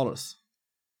 $1,500.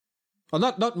 Well,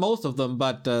 not most of them,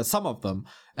 but some of them.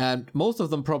 And most of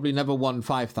them probably never won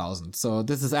 5,000. So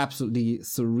this is absolutely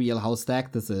surreal how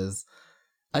stacked this is.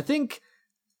 I think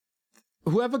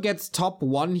whoever gets top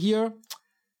 1 here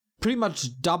pretty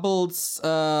much doubles,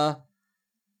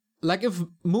 like if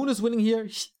Moon is winning here,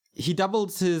 he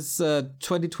doubles his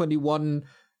 2021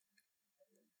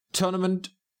 tournament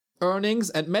earnings,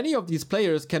 and many of these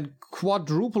players can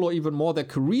quadruple or even more their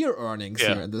career earnings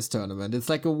here in this tournament. It's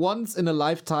like a once in a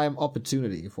lifetime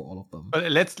opportunity for all of them.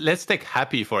 But let's take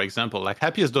Happy, for example. Like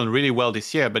Happy has done really well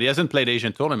this year, but he hasn't played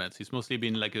Asian tournaments. He's mostly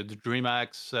been like the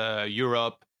DreamHacks,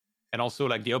 Europe, and also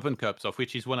like the Open Cups, of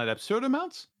which he's won at absurd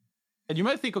amounts. And you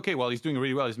might think, okay, well, he's doing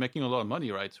really well. He's making a lot of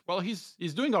money, right? Well, he's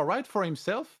doing all right for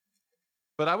himself.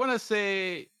 But I want to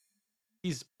say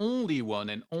he's only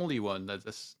one.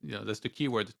 That's the key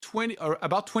word. 20 or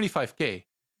about 25K.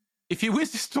 If he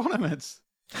wins these tournaments,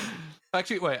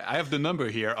 actually, wait, I have the number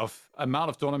here of amount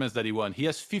of tournaments that he won. He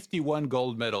has 51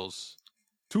 gold medals,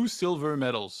 2 silver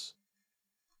medals.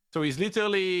 So he's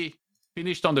literally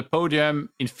finished on the podium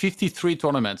in 53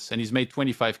 tournaments, and he's made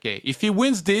 25K. If he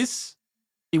wins this,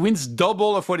 he wins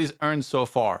double of what he's earned so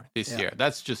far this year.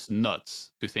 That's just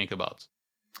nuts to think about.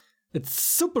 It's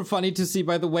super funny to see,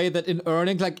 by the way, that in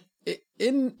earnings, like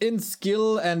in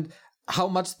skill and how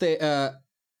much they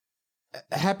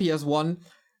Happy has won.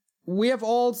 We have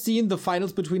all seen the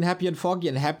finals between Happy and Foggy,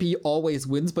 and Happy always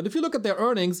wins. But if you look at their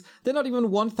earnings, they're not even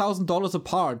 $1,000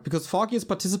 apart, because Foggy is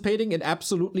participating in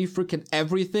absolutely freaking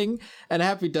everything, and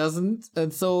Happy doesn't.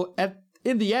 And so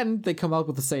in the end, they come out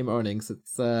with the same earnings.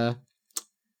 It's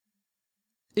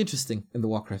interesting in the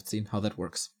Warcraft scene how that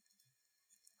works.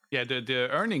 Yeah, the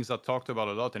earnings are talked about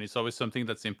a lot, and it's always something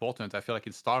that's important. I feel like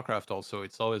in StarCraft also,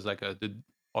 it's always like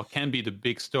or can be the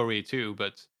big story too.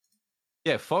 But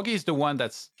yeah, Foggy is the one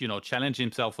that's, challenged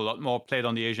himself a lot more, played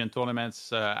on the Asian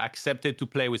tournaments, accepted to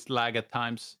play with lag at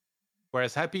times.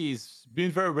 Whereas Happy is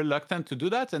been very reluctant to do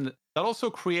that. And that also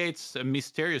creates a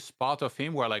mysterious part of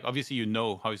him where, like, obviously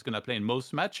how he's going to play in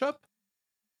most matchup.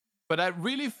 But I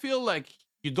really feel like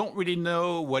you don't really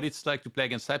know what it's like to play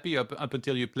against Happy up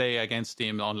until you play against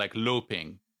him on like low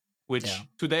ping, which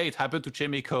today it happened to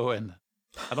Chemico, and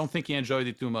I don't think he enjoyed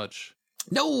it too much.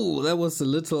 No, that was a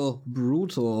little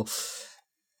brutal.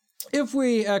 If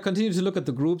we continue to look at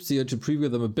the groups here to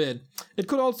preview them a bit, it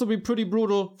could also be pretty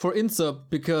brutal for Insub,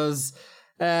 because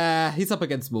he's up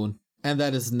against Moon, and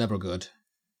that is never good.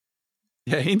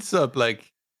 Yeah, Insub,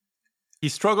 like, he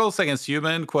struggles against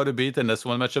Human quite a bit, and that's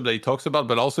one matchup that he talks about,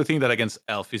 but I also think that against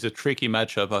Elf is a tricky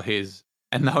matchup of his.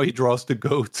 And now he draws the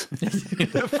GOAT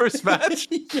in the first match.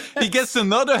 Yes. He gets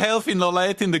another Elf in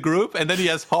Lolite in the group, and then he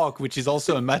has Hawk, which is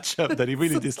also a matchup that he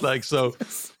really dislikes. So,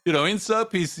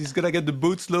 Insub, he's going to get the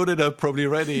boots loaded up, probably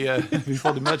ready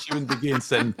before the match even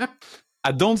begins. And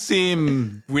I don't see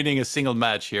him winning a single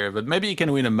match here, but maybe he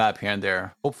can win a map here and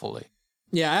there, hopefully.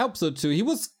 Yeah, I hope so too. He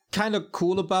was kind of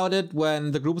cool about it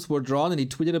when the groups were drawn, and he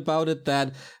tweeted about it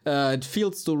that it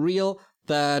feels so real.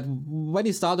 That when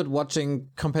he started watching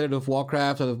competitive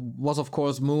Warcraft, it was, of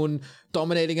course, Moon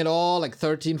dominating it all like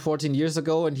 13, 14 years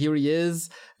ago. And here he is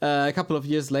a couple of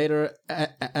years later,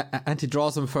 and he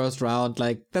draws him first round.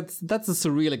 Like, that's a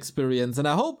surreal experience. And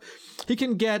I hope he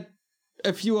can get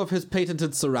a few of his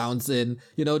patented surrounds in,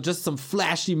 just some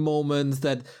flashy moments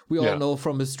that we all know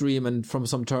from his stream and from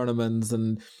some tournaments.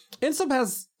 And Insub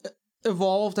has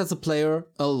evolved as a player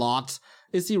a lot.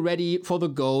 Is he ready for the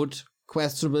GOAT?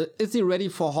 Questionable. Is he ready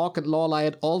for Hawk and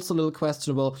Lawlight? Also a little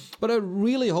questionable. But I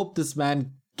really hope this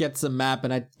man gets a map,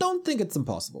 and I don't think it's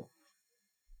impossible.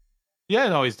 Yeah,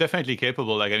 no, he's definitely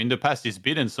capable. Like, in the past, he's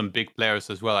beaten some big players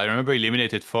as well. I remember he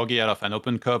eliminated Foggy out of an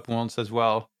Open Cup once as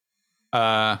well.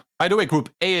 By the way, Group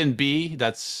A and B,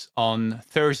 that's on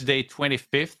Thursday,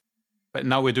 25th. But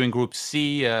now we're doing Group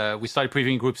C. We started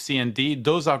previewing Group C and D.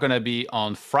 Those are going to be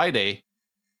on Friday.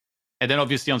 And then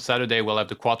obviously on Saturday, we'll have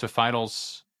the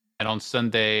quarterfinals. And on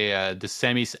Sunday, the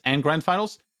semis and grand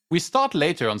finals. We start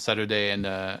later on Saturday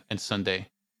and Sunday.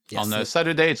 Yes, on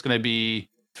Saturday, it's going to be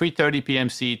 3:30 p.m.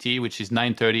 CET, which is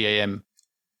 9:30 a.m.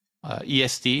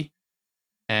 EST.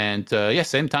 And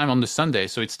same time on the Sunday.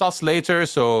 So it starts later.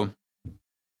 So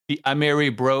the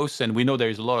Ameri bros, and we know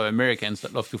there's a lot of Americans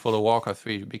that love to follow Warcraft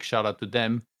 3. Big shout out to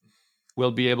them. Will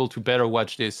be able to better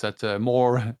watch this at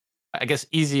more, I guess,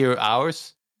 easier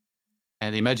hours.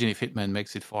 And imagine if Hitman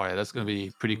makes it far. That's going to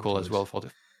be pretty cool as well for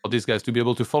these guys to be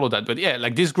able to follow that. But yeah,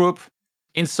 like this group,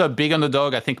 Insub, big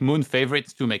underdog. I think Moon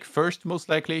favorites to make first, most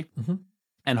likely. Mm-hmm.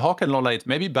 And Hawk and Lolite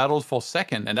maybe battled for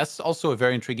second. And that's also a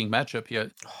very intriguing matchup here,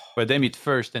 where they meet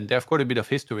first. And they've got a bit of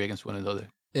history against one another.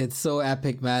 It's so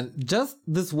epic, man. Just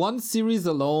this one series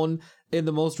alone in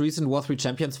the most recent War 3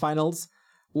 Champions finals,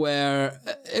 where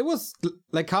it was,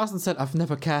 like Carson said, I've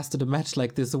never casted a match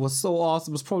like this. It was so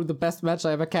awesome. It was probably the best match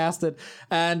I ever casted.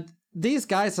 And these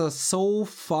guys are so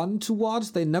fun to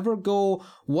watch. They never go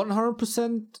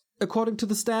 100% according to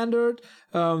the standard.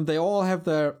 They all have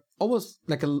their almost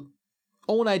like a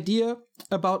own idea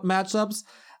about matchups.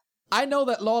 I know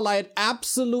that Lawlight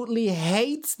absolutely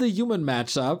hates the human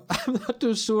matchup. I'm not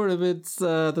too sure if it's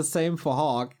the same for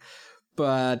Hawk.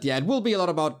 But yeah, it will be a lot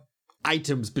about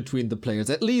items between the players,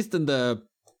 at least in the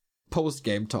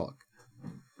post-game talk.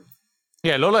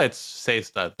 Yeah, Lawlight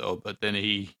says that though, but then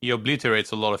he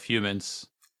obliterates a lot of humans.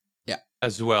 Yeah,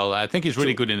 as well. I think he's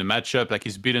really good in the matchup. Like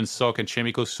he's beaten Sok and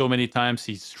Chemico so many times.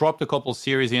 He's dropped a couple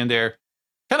series in there.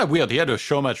 Kind of weird. He had a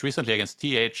show match recently against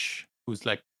TH, who's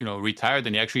like retired,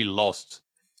 and he actually lost.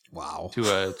 Wow.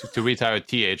 To retire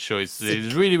TH. So it's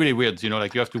really, really weird.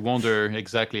 Like you have to wonder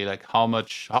exactly like how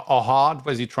hard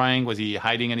was he trying? Was he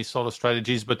hiding any sort of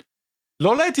strategies? But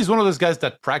Lawlight is one of those guys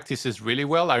that practices really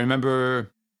well. I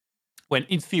remember when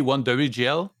Infi won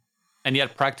WGL and he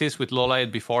had practice with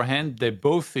Lawlight beforehand, they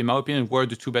both, in my opinion, were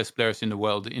the two best players in the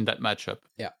world in that matchup.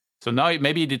 Yeah. So now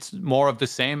maybe it's more of the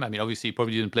same. I mean, obviously he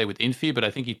probably didn't play with Infi, but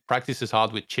I think he practices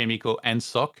hard with Chemico and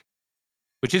Sok.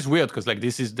 Which is weird because like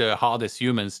this is the hardest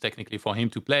humans technically for him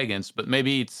to play against, but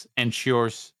maybe it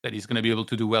ensures that he's going to be able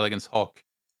to do well against Hawk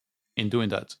in doing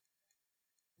that.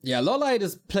 Yeah, Lawlight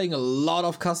is playing a lot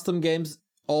of custom games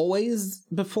always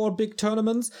before big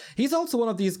tournaments. He's also one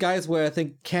of these guys where I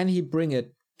think, can he bring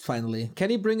it finally?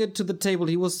 Can he bring it to the table?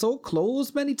 He was so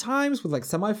close many times with like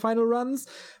semi-final runs,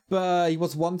 but he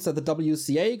was once at the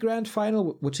WCA Grand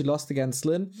Final, which he lost against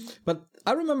Lin. But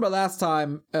I remember last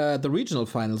time, the regional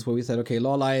finals, where we said, okay,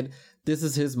 Lawlight, this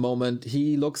is his moment.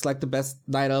 He looks like the best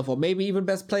Night Elf, or maybe even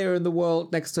best player in the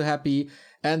world next to Happy.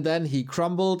 And then he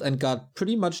crumbled and got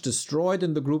pretty much destroyed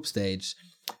in the group stage.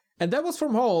 And that was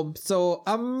from home. So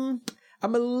I'm a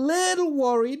little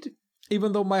worried,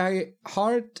 even though my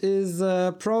heart is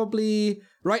probably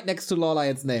right next to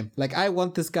Lawlight's name. Like, I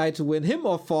want this guy to win. Him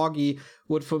or Foggy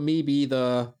would, for me, be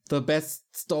the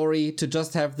best story, to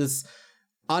just have this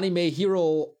anime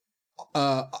hero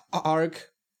arc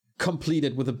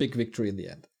completed with a big victory in the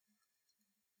end.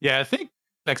 Yeah, I think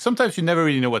like sometimes you never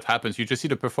really know what happens. You just see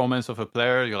the performance of a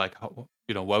player. You're like,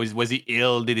 was he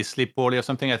ill? Did he sleep poorly or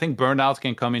something? I think burnout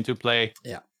can come into play.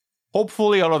 Yeah.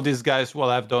 Hopefully, all of these guys will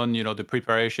have done, the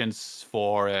preparations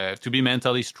for to be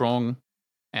mentally strong,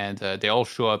 and they all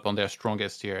show up on their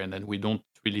strongest here. And then we don't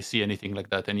really see anything like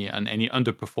that, any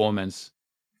underperformance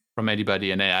from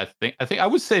anybody. And I think I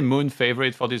would say Moon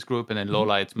favorite for this group, and then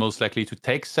Lowlight most likely to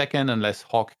take second unless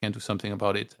Hawk can do something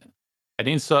about it. And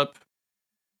Insup,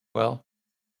 well,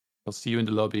 I'll see you in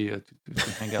the lobby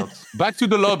to hang out. Back to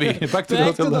the lobby. Back to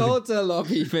the hotel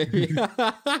lobby, baby.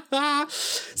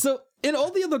 So in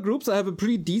all the other groups, I have a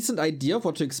pretty decent idea of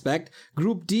what to expect.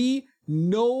 Group D,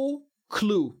 no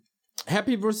clue.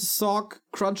 Happy versus Sock,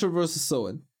 Cruncher versus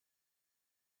Soin.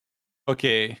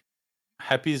 Okay.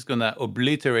 Happy's gonna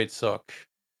obliterate Sock.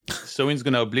 Soin's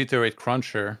gonna obliterate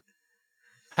Cruncher.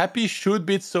 Happy should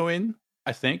beat Soin,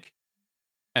 I think.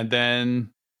 And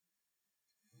then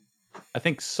I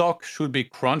think Sock should be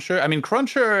Cruncher. I mean,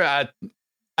 Cruncher,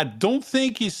 I don't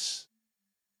think he's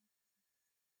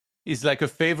like a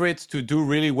favorite to do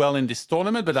really well in this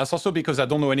tournament, but that's also because I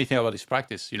don't know anything about his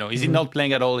practice. Is he not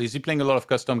playing at all? Is he playing a lot of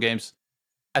custom games?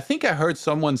 I think I heard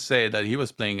someone say that he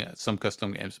was playing some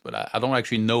custom games, but I don't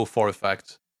actually know for a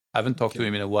fact. I haven't talked to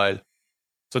him in a while.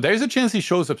 So there is a chance he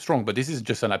shows up strong, but this is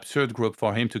just an absurd group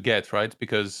for him to get, right?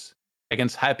 Because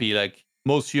against Happy, like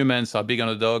most humans are big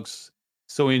underdogs.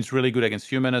 Soin's really good against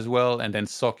human as well, and then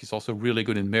Sock is also really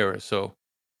good in mirror. So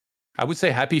I would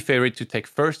say Happy favorite to take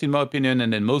first, in my opinion,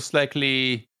 and then most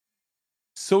likely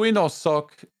Soin or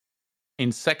Sock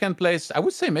in second place. I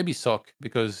would say maybe Sock,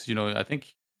 because I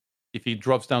think if he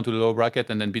drops down to the low bracket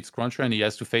and then beats Cruncher and he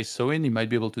has to face Soin, he might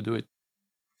be able to do it.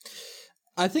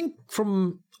 I think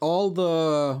from all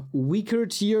the weaker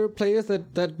tier players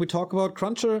that we talk about,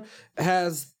 Cruncher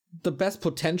has the best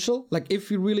potential. Like, if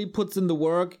he really puts in the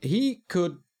work, he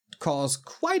could cause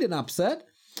quite an upset.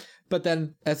 But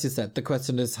then, as you said, the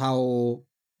question is how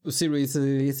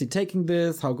seriously is he taking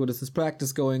this? How good is his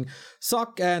practice going?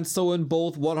 Sock and Soin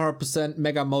both 100%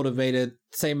 mega motivated.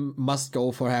 Same must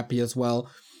go for Happy as well.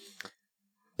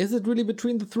 Is it really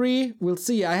between the three? We'll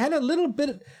see. I had a little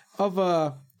bit of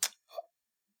a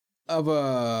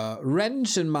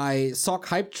wrench in my Sock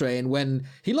hype train when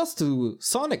he lost to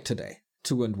Sonic today,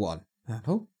 2-1.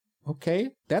 Oh,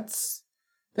 okay, that's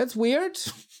weird.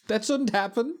 That shouldn't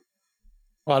happen.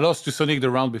 Well, I lost to Sonic the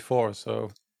round before,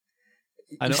 so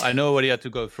I know what he had to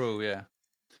go through. Yeah.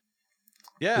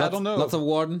 I don't know. Lots of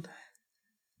Warden.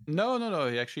 No.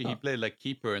 He played like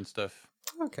keeper and stuff.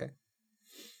 Okay.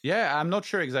 Yeah, I'm not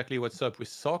sure exactly what's up with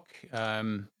Sok.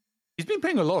 He's been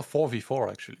playing a lot of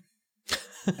 4v4 actually.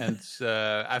 And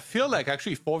I feel like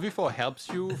actually 4v4 helps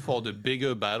you for the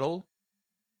bigger battle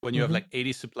when you have like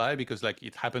 80 supply, because like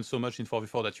it happens so much in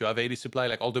 4v4 that you have 80 supply.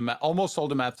 Like almost all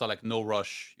the maps are like no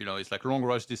rush. You know, it's like long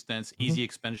rush distance, easy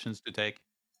expansions to take.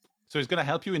 So it's gonna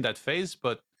help you in that phase.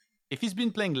 But if he's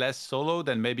been playing less solo,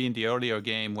 then maybe in the earlier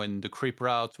game when the creep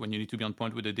route, when you need to be on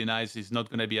point with the denies, is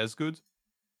not gonna be as good.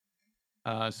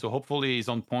 So hopefully he's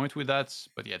on point with that.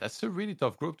 But yeah, that's a really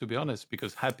tough group, to be honest,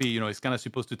 because Happy, you know, is kind of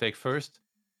supposed to take first.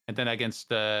 And then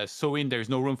against Soin, there's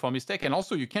no room for mistake. And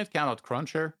also you can't count out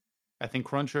Cruncher. I think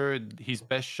Cruncher, his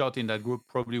best shot in that group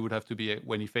probably would have to be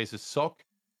when he faces Sok.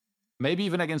 Maybe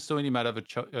even against Soin, he might have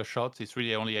a shot. It's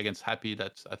really only against Happy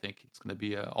that I think it's going to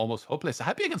be almost hopeless.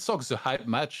 Happy against Sok is a hype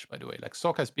match, by the way. Like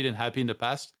Sok has beaten Happy in the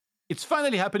past. It's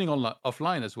finally happening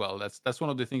offline as well. That's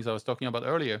one of the things I was talking about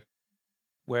earlier,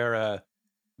 where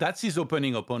that's his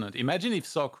opening opponent. Imagine if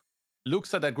Sok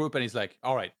looks at that group and he's like,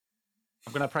 all right,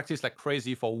 I'm going to practice like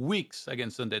crazy for weeks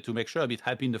against Sunday to make sure I beat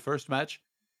Happy in the first match.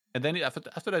 And then after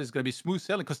that, it's going to be smooth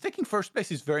sailing, because taking first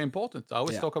place is very important. I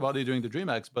always talk about it during the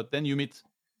DreamHacks, but then you meet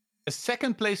a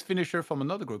second place finisher from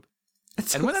another group.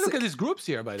 And when I look at these groups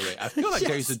here, by the way, I feel like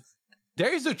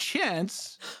there is a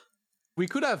chance we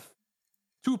could have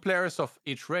 2 players of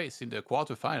each race in the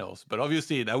quarterfinals. But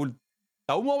obviously that would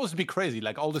almost be crazy.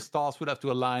 Like all the stars would have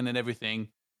to align and everything.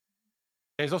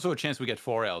 There's also a chance we get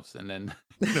 4 elves, and then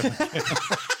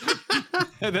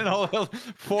and then all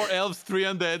 4 elves, 3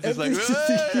 undeads. It's like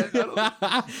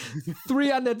 3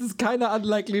 undeads is kind of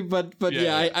unlikely, but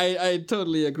I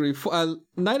totally agree.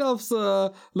 Night elves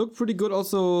look pretty good.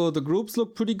 Also, the groups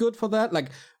look pretty good for that. Like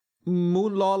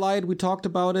Moon Lawlight, we talked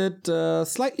about it.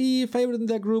 Slightly favored in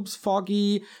their groups.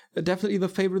 Foggy, definitely the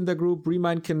favorite in their group.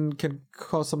 Remind can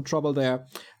cause some trouble there.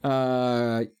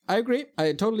 I agree.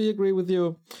 I totally agree with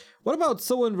you. What about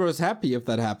Soin versus Happy if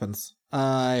that happens?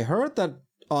 I heard that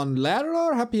on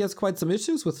Ladder, Happy has quite some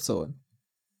issues with Soin.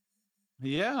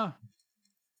 Yeah.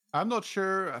 I'm not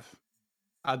sure.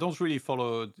 I don't really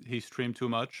follow his stream too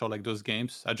much, or like those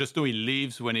games. I just know he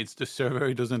leaves when it's the server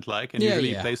he doesn't like, and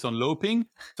usually he plays on low ping.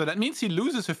 So that means he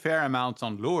loses a fair amount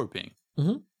on lower ping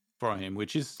for him,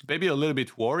 which is maybe a little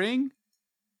bit worrying.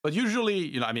 But usually,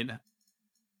 you know, I mean,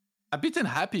 I've beaten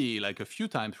Happy like a few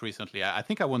times recently. I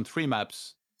think I won 3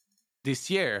 maps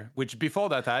this year, which before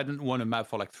that I hadn't won a map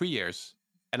for like 3 years.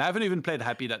 And I haven't even played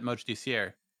Happy that much this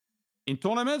year. In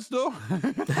tournaments, though,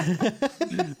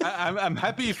 I'm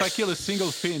happy if I kill a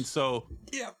single Finn. So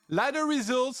ladder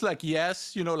results, like,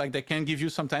 yes, you know, like they can give you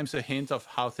sometimes a hint of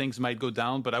how things might go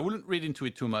down, but I wouldn't read into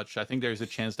it too much. I think there's a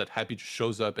chance that Happy just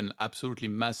shows up and absolutely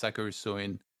massacres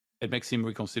Soin. It makes him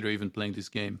reconsider even playing this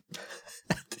game.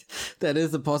 That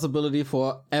is a possibility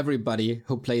for everybody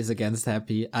who plays against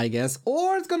Happy, I guess.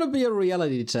 Or it's going to be a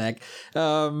reality check.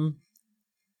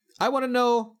 I want to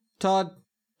know, ToD,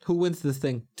 who wins this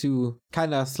thing, to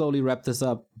kind of slowly wrap this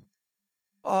up.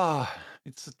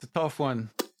 It's a tough one.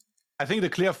 I think the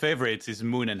clear favorites is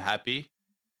Moon and Happy,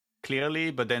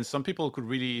 clearly. But then some people could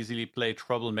really easily play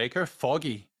Troublemaker.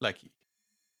 Foggy, like,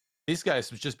 this guy's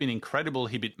just been incredible.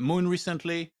 He beat Moon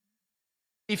recently.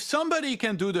 If somebody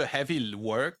can do the heavy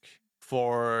work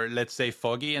for, let's say,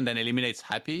 Foggy, and then eliminates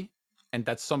Happy, and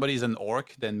that somebody's an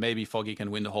orc, then maybe Foggy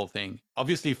can win the whole thing.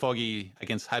 Obviously, Foggy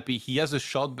against Happy, he has a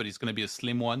shot, but it's going to be a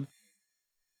slim one.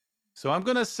 So I'm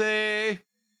going to say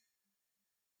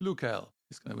Luke L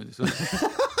is going to win this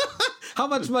one. How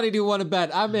much money do you want to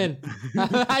bet? I'm in.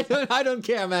 I don't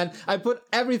care, man. I put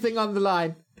everything on the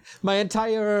line. My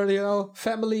entire,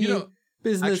 family,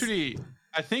 business. Actually,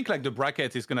 I think like the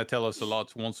bracket is going to tell us a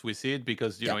lot once we see it,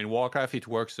 because, in Warcraft, it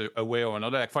works a way or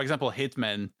another. Like, for example,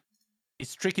 Hitman,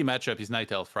 it's tricky matchup is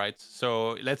Night Elf, right?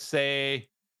 So let's say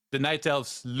the Night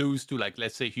Elves lose to, like,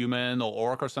 let's say human or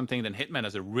orc or something, then Hitman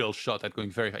has a real shot at going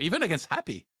very high. Even against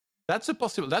Happy. That's a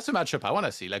matchup I want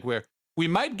to see. Like, where we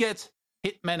might get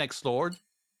Hitman X Lord.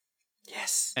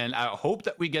 Yes. And I hope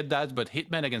that we get that, but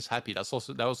Hitman against Happy, that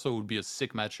also would be a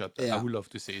sick matchup that I would love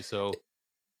to see. So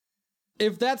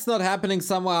if that's not happening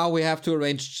somehow, we have to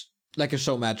arrange like a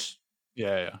show match.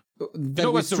 Yeah. You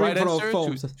know what's the right answer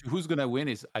to who's going to win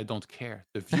is I don't care.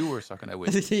 The viewers are going to win.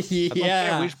 I don't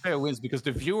care which player wins, because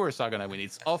the viewers are going to win.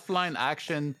 It's offline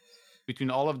action between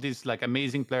all of these like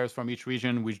amazing players from each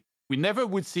region. We never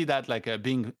would see that like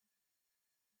being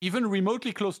even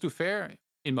remotely close to fair,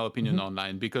 in my opinion,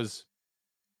 online, because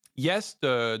yes,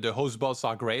 the host bots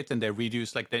are great and they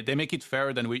reduce, like they make it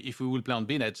fairer than if we would play on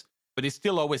BNet, but it's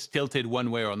still always tilted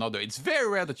one way or another. It's very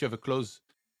rare that you have a close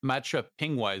matchup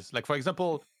ping-wise. Like, for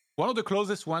example, one of the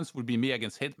closest ones would be me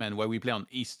against Hitman, where we play on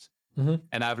East. And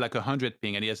I have like 100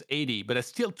 ping and he has 80, but it's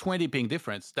still 20 ping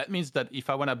difference. That means that if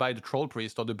I want to buy the Troll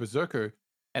Priest or the Berserker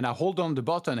and I hold on the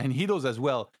button and he does as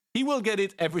well, he will get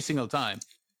it every single time.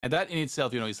 And that in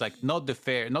itself, is like not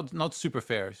super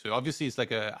fair. So obviously it's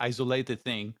like a isolated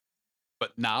thing.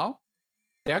 But now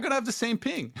they're going to have the same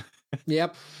ping.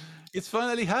 Yep. It's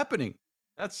finally happening.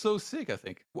 That's so sick, I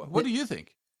think. What do you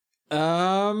think?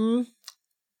 I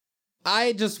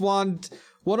just want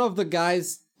one of the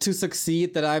guys to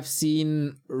succeed that I've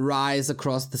seen rise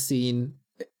across the scene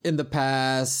in the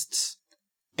past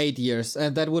 8 years,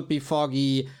 and that would be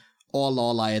Foggy or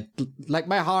Lawlight. Like,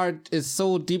 my heart is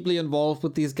so deeply involved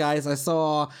with these guys. I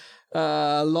saw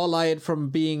Lawlight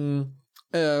from being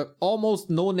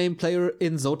almost no-name player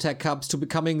in Zotac Cups to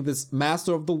becoming this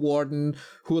master of the Warden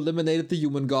who eliminated the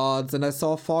human gods, and I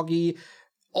saw Foggy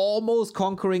almost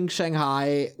conquering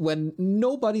Shanghai when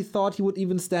nobody thought he would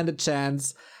even stand a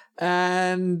chance.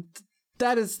 And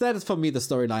that is for me the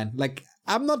storyline. Like,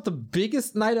 I'm not the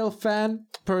biggest Night Elf fan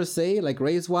per se, like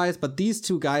race-wise, but these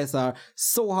two guys are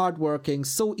so hardworking,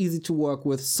 so easy to work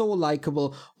with, so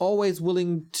likable, always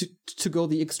willing to go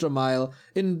the extra mile.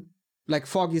 In like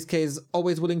Foggy's case,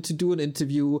 always willing to do an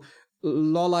interview.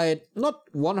 Lawlight, not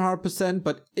 100%,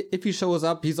 but if he shows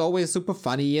up, he's always super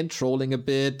funny and trolling a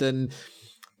bit, and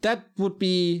that would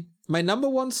be my number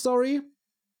one story.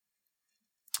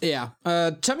 Yeah,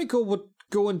 Chemical would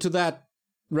go into that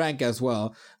rank as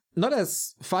well. Not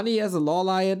as funny as a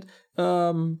Lawlight,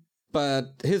 but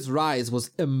his rise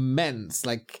was immense.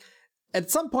 Like,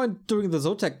 at some point during the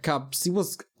Zotac Cups, he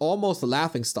was almost a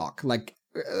laughingstock. Like,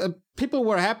 people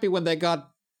were happy when they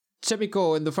got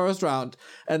Chemical in the first round,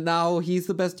 and now he's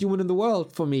the best human in the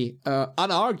world for me,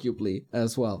 unarguably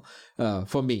as well,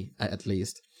 for me at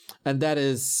least. And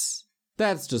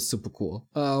that's just super cool.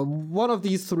 One of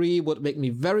these three would make me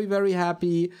very, very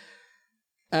happy.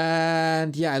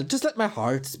 And yeah, I'll just let my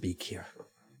heart speak here.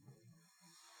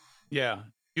 Yeah.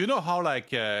 You know how,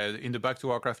 like, in the Back to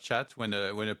Warcraft chat, when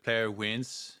a player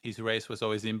wins, his race was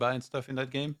always Imba and stuff in that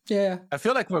game? Yeah. I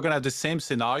feel like we're going to have the same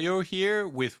scenario here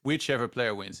with whichever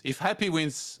player wins. If Happy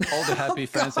wins, all the Happy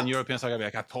fans and Europeans are going to be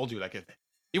like, I told you, like,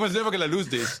 he was never going to lose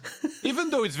this. Even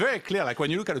though it's very clear, like, when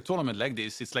you look at a tournament like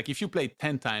this, it's like if you play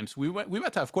 10 times, we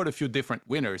might have quite a few different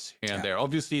winners here and there.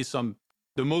 Obviously,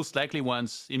 the most likely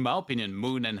ones, in my opinion,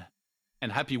 Moon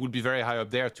and Happy would be very high up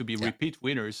there to be repeat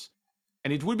winners.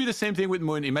 And it would be the same thing with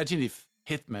Moon. Imagine if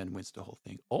Hitman wins the whole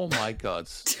thing. Oh my God.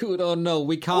 Dude, oh no,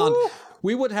 we can't. Ooh.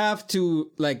 We would have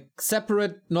to, like,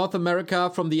 separate North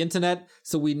America from the internet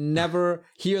so we never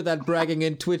hear that bragging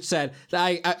in Twitch chat.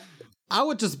 I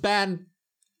would just ban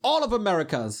all of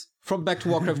Americas from Back to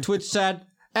Warcraft Twitch chat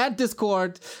and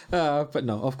Discord. But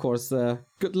no, of course,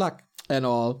 good luck and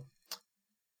all.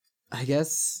 I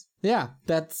guess, yeah,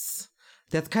 that's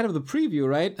kind of the preview,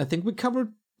 right? I think we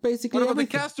covered basically everything. What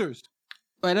about the casters?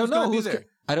 I don't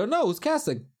know who's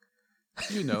casting.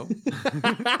 You know.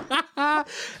 Yeah,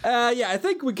 I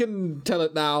think we can tell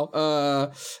it now.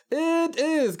 It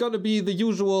is going to be the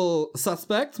usual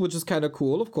suspects, which is kind of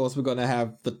cool. Of course, we're going to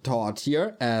have the ToD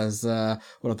here as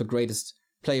one of the greatest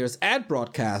players and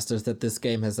broadcasters that this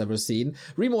game has ever seen.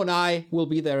 Remo and I will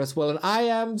be there as well, and I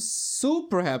am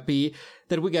super happy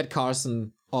that we get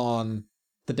Carson on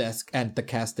the desk and the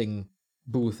casting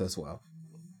booth as well.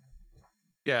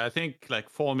 Yeah, I think, like,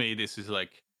 for me, this is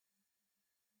like,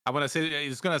 I want to say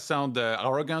it's going to sound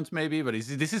arrogant maybe, but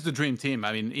this is the dream team.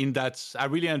 I mean, in that, I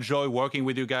really enjoy working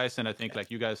with you guys, and I think,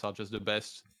 like, you guys are just the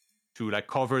best to, like,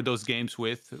 cover those games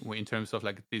with in terms of,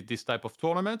 like, this type of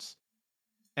tournaments.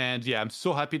 And yeah, I'm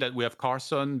so happy that we have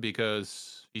Carson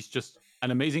because he's just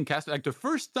an amazing cast. Like, the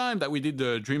first time that we did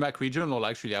the DreamHack Regional,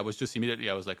 actually, I was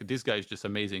like, this guy is just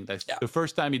amazing. That's the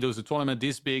first time he does a tournament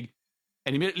this big.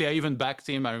 And immediately I even backed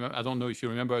him. I don't know if you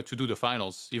remember, to do the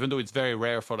finals, even though it's very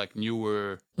rare for, like,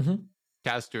 newer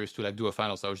casters to, like, do a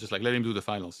finals. I was just like, let him do the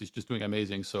finals. He's just doing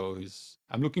amazing. So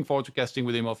I'm looking forward to casting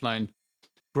with him offline.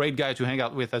 Great guy to hang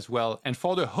out with as well. And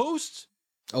for the host,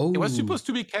 it was supposed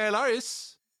to be Kyle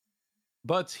Harris,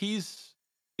 but he's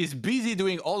busy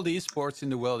doing all the esports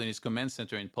in the world in his command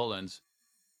center in Poland.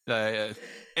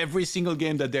 Every single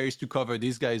game that there is to cover,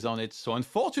 this guy is on it. So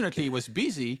unfortunately, he was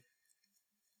busy.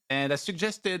 And I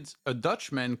suggested a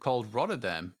Dutchman called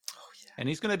Rotterdam. Oh, yeah. And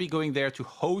he's going to be going there to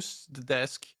host the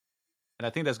desk. And I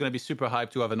think that's going to be super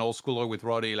hyped to have an old schooler with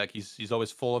Roddy. Like, he's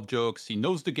always full of jokes. He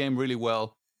knows the game really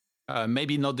well.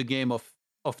 Maybe not the game of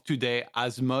today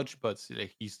as much, but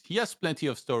like, he has plenty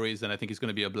of stories. And I think it's going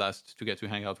to be a blast to get to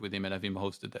hang out with him and have him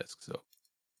host the desk. So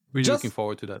really looking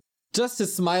forward to that. Just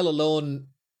his smile alone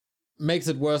makes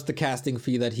it worse, the casting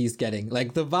fee that he's getting.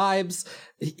 Like the vibes,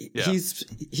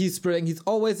 he's spreading. He's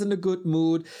always in a good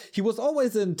mood. He was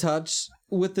always in touch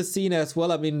with the scene as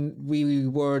well. I mean, we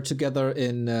were together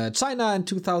in China in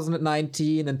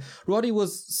 2019, and Roddy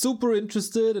was super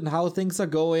interested in how things are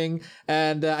going.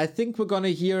 And I think we're gonna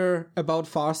hear about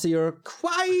Farseer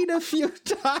quite a few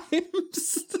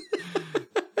times.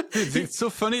 It's so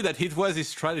funny that it was his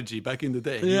strategy back in the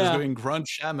day. He was going grunt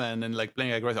shaman and like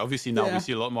playing aggressive. Obviously now we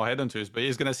see a lot more headhunters, but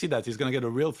he's gonna see that. He's gonna get a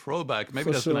real throwback.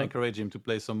 Maybe that's gonna encourage him to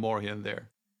play some more here and there.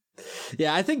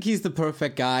 Yeah, I think he's the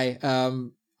perfect guy.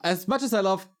 As much as I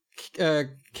love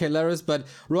Keleris, but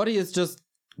Roddy is just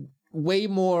way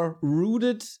more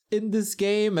rooted in this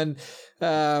game, and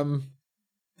that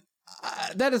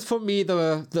is for me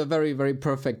the very, very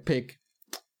perfect pick.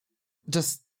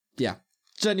 Just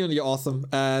genuinely awesome,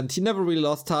 and he never really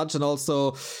lost touch, and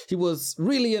also he was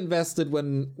really invested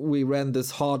when we ran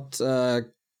this hot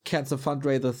cancer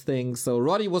fundraiser thing. So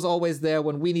Roddy was always there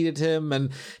when we needed him, and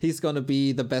he's gonna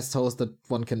be the best host that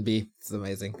one can be. It's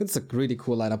amazing. It's a really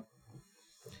cool lineup.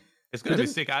 It's gonna be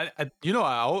sick. I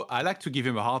like to give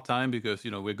him a hard time because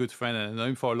we're good friends and I know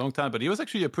him for a long time, but he was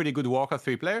actually a pretty good Warcraft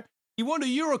 3 player. He won the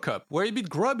Euro Cup where he beat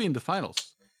Grubby in the finals.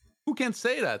 Who can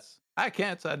say that? I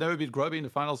can't. I never beat Grubby in the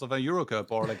finals of a Euro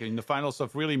Cup or like in the finals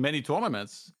of really many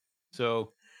tournaments.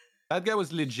 So that guy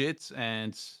was legit,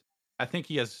 and I think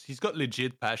he's got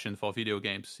legit passion for video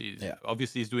games.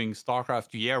 Obviously he's doing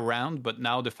StarCraft year round, but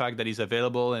now the fact that he's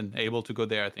available and able to go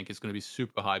there, I think it's going to be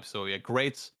super hype. So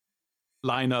great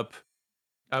lineup.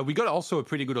 We got also a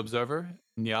pretty good observer,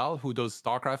 Niall, who does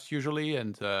StarCraft usually,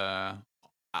 and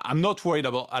I'm not worried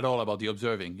at all about the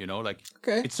observing.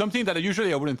 It's something that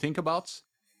I wouldn't think about.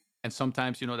 And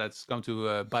sometimes, that's going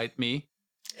to bite me.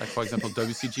 Like, for example,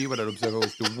 WCG, where that observer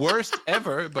was the worst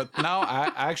ever. But now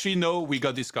I actually know we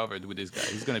got discovered with this guy.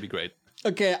 He's going to be great.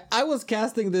 Okay, I was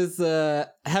casting this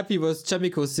Happy vs.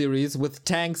 Chemico series with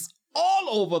tanks all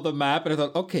over the map. And I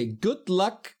thought, okay, good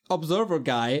luck, observer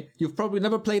guy. You've probably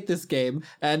never played this game.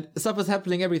 And stuff is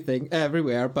happening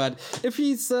everywhere. But if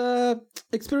he's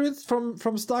experienced from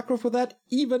StarCraft with that,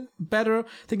 even better. I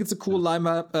think it's a cool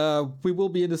lineup. We will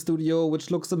be in the studio, which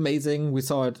looks amazing. We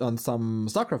saw it on some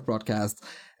StarCraft broadcasts.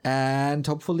 And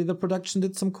hopefully the production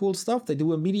did some cool stuff. They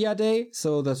do a media day,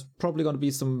 so there's probably going to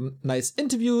be some nice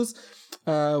interviews.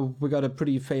 We got a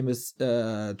pretty famous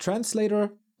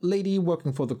translator lady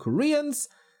working for the Koreans.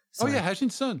 So,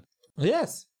 Hajin Sun.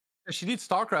 Yes. She did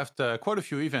StarCraft quite a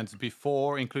few events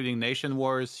before, including Nation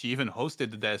Wars. She even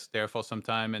hosted the desk there for some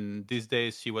time. And these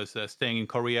days she was staying in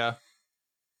Korea.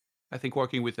 I think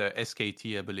working with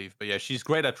SKT, I believe. But she's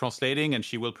great at translating, and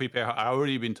she will prepare. I've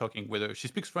already been talking with her. She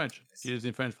speaks French. She lives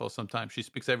in France for some time. She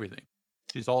speaks everything.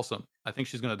 She's awesome. I think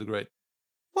she's going to do great.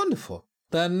 Wonderful.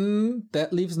 Then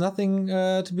that leaves nothing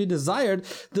to be desired.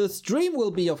 The stream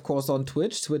will be, of course, on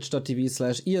Twitch,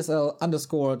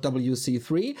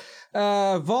 twitch.tv/ESL_WC3.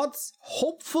 VODs,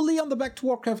 hopefully on the Back to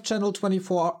Warcraft channel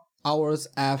 24 hours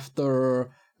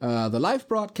after the live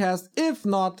broadcast. If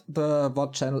not, the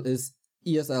VOD channel is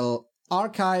ESL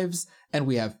Archives, and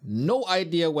we have no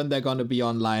idea when they're going to be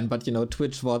online, but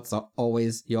Twitch VODs are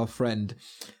always your friend.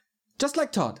 Just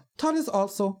like ToD. ToD is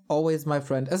also always my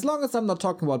friend. As long as I'm not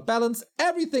talking about balance,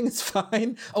 everything is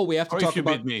fine. Oh, we have to talk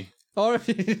about... Or if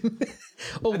you beat me. Or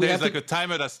if you... There's a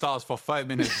timer that starts for 5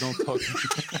 minutes. Don't talk.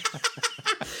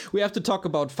 We have to talk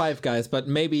about Five Guys, but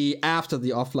maybe after the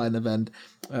offline event.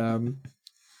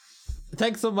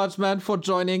 Thanks so much, man, for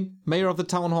joining. Mayor of the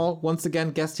Town Hall, once again,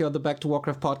 guest here on the Back to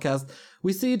Warcraft podcast.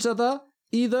 We see each other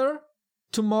either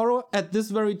tomorrow at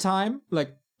this very time,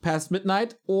 like past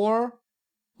midnight, or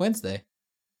Wednesday.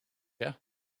 Yeah,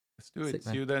 let's do it.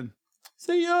 See you then.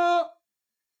 See ya!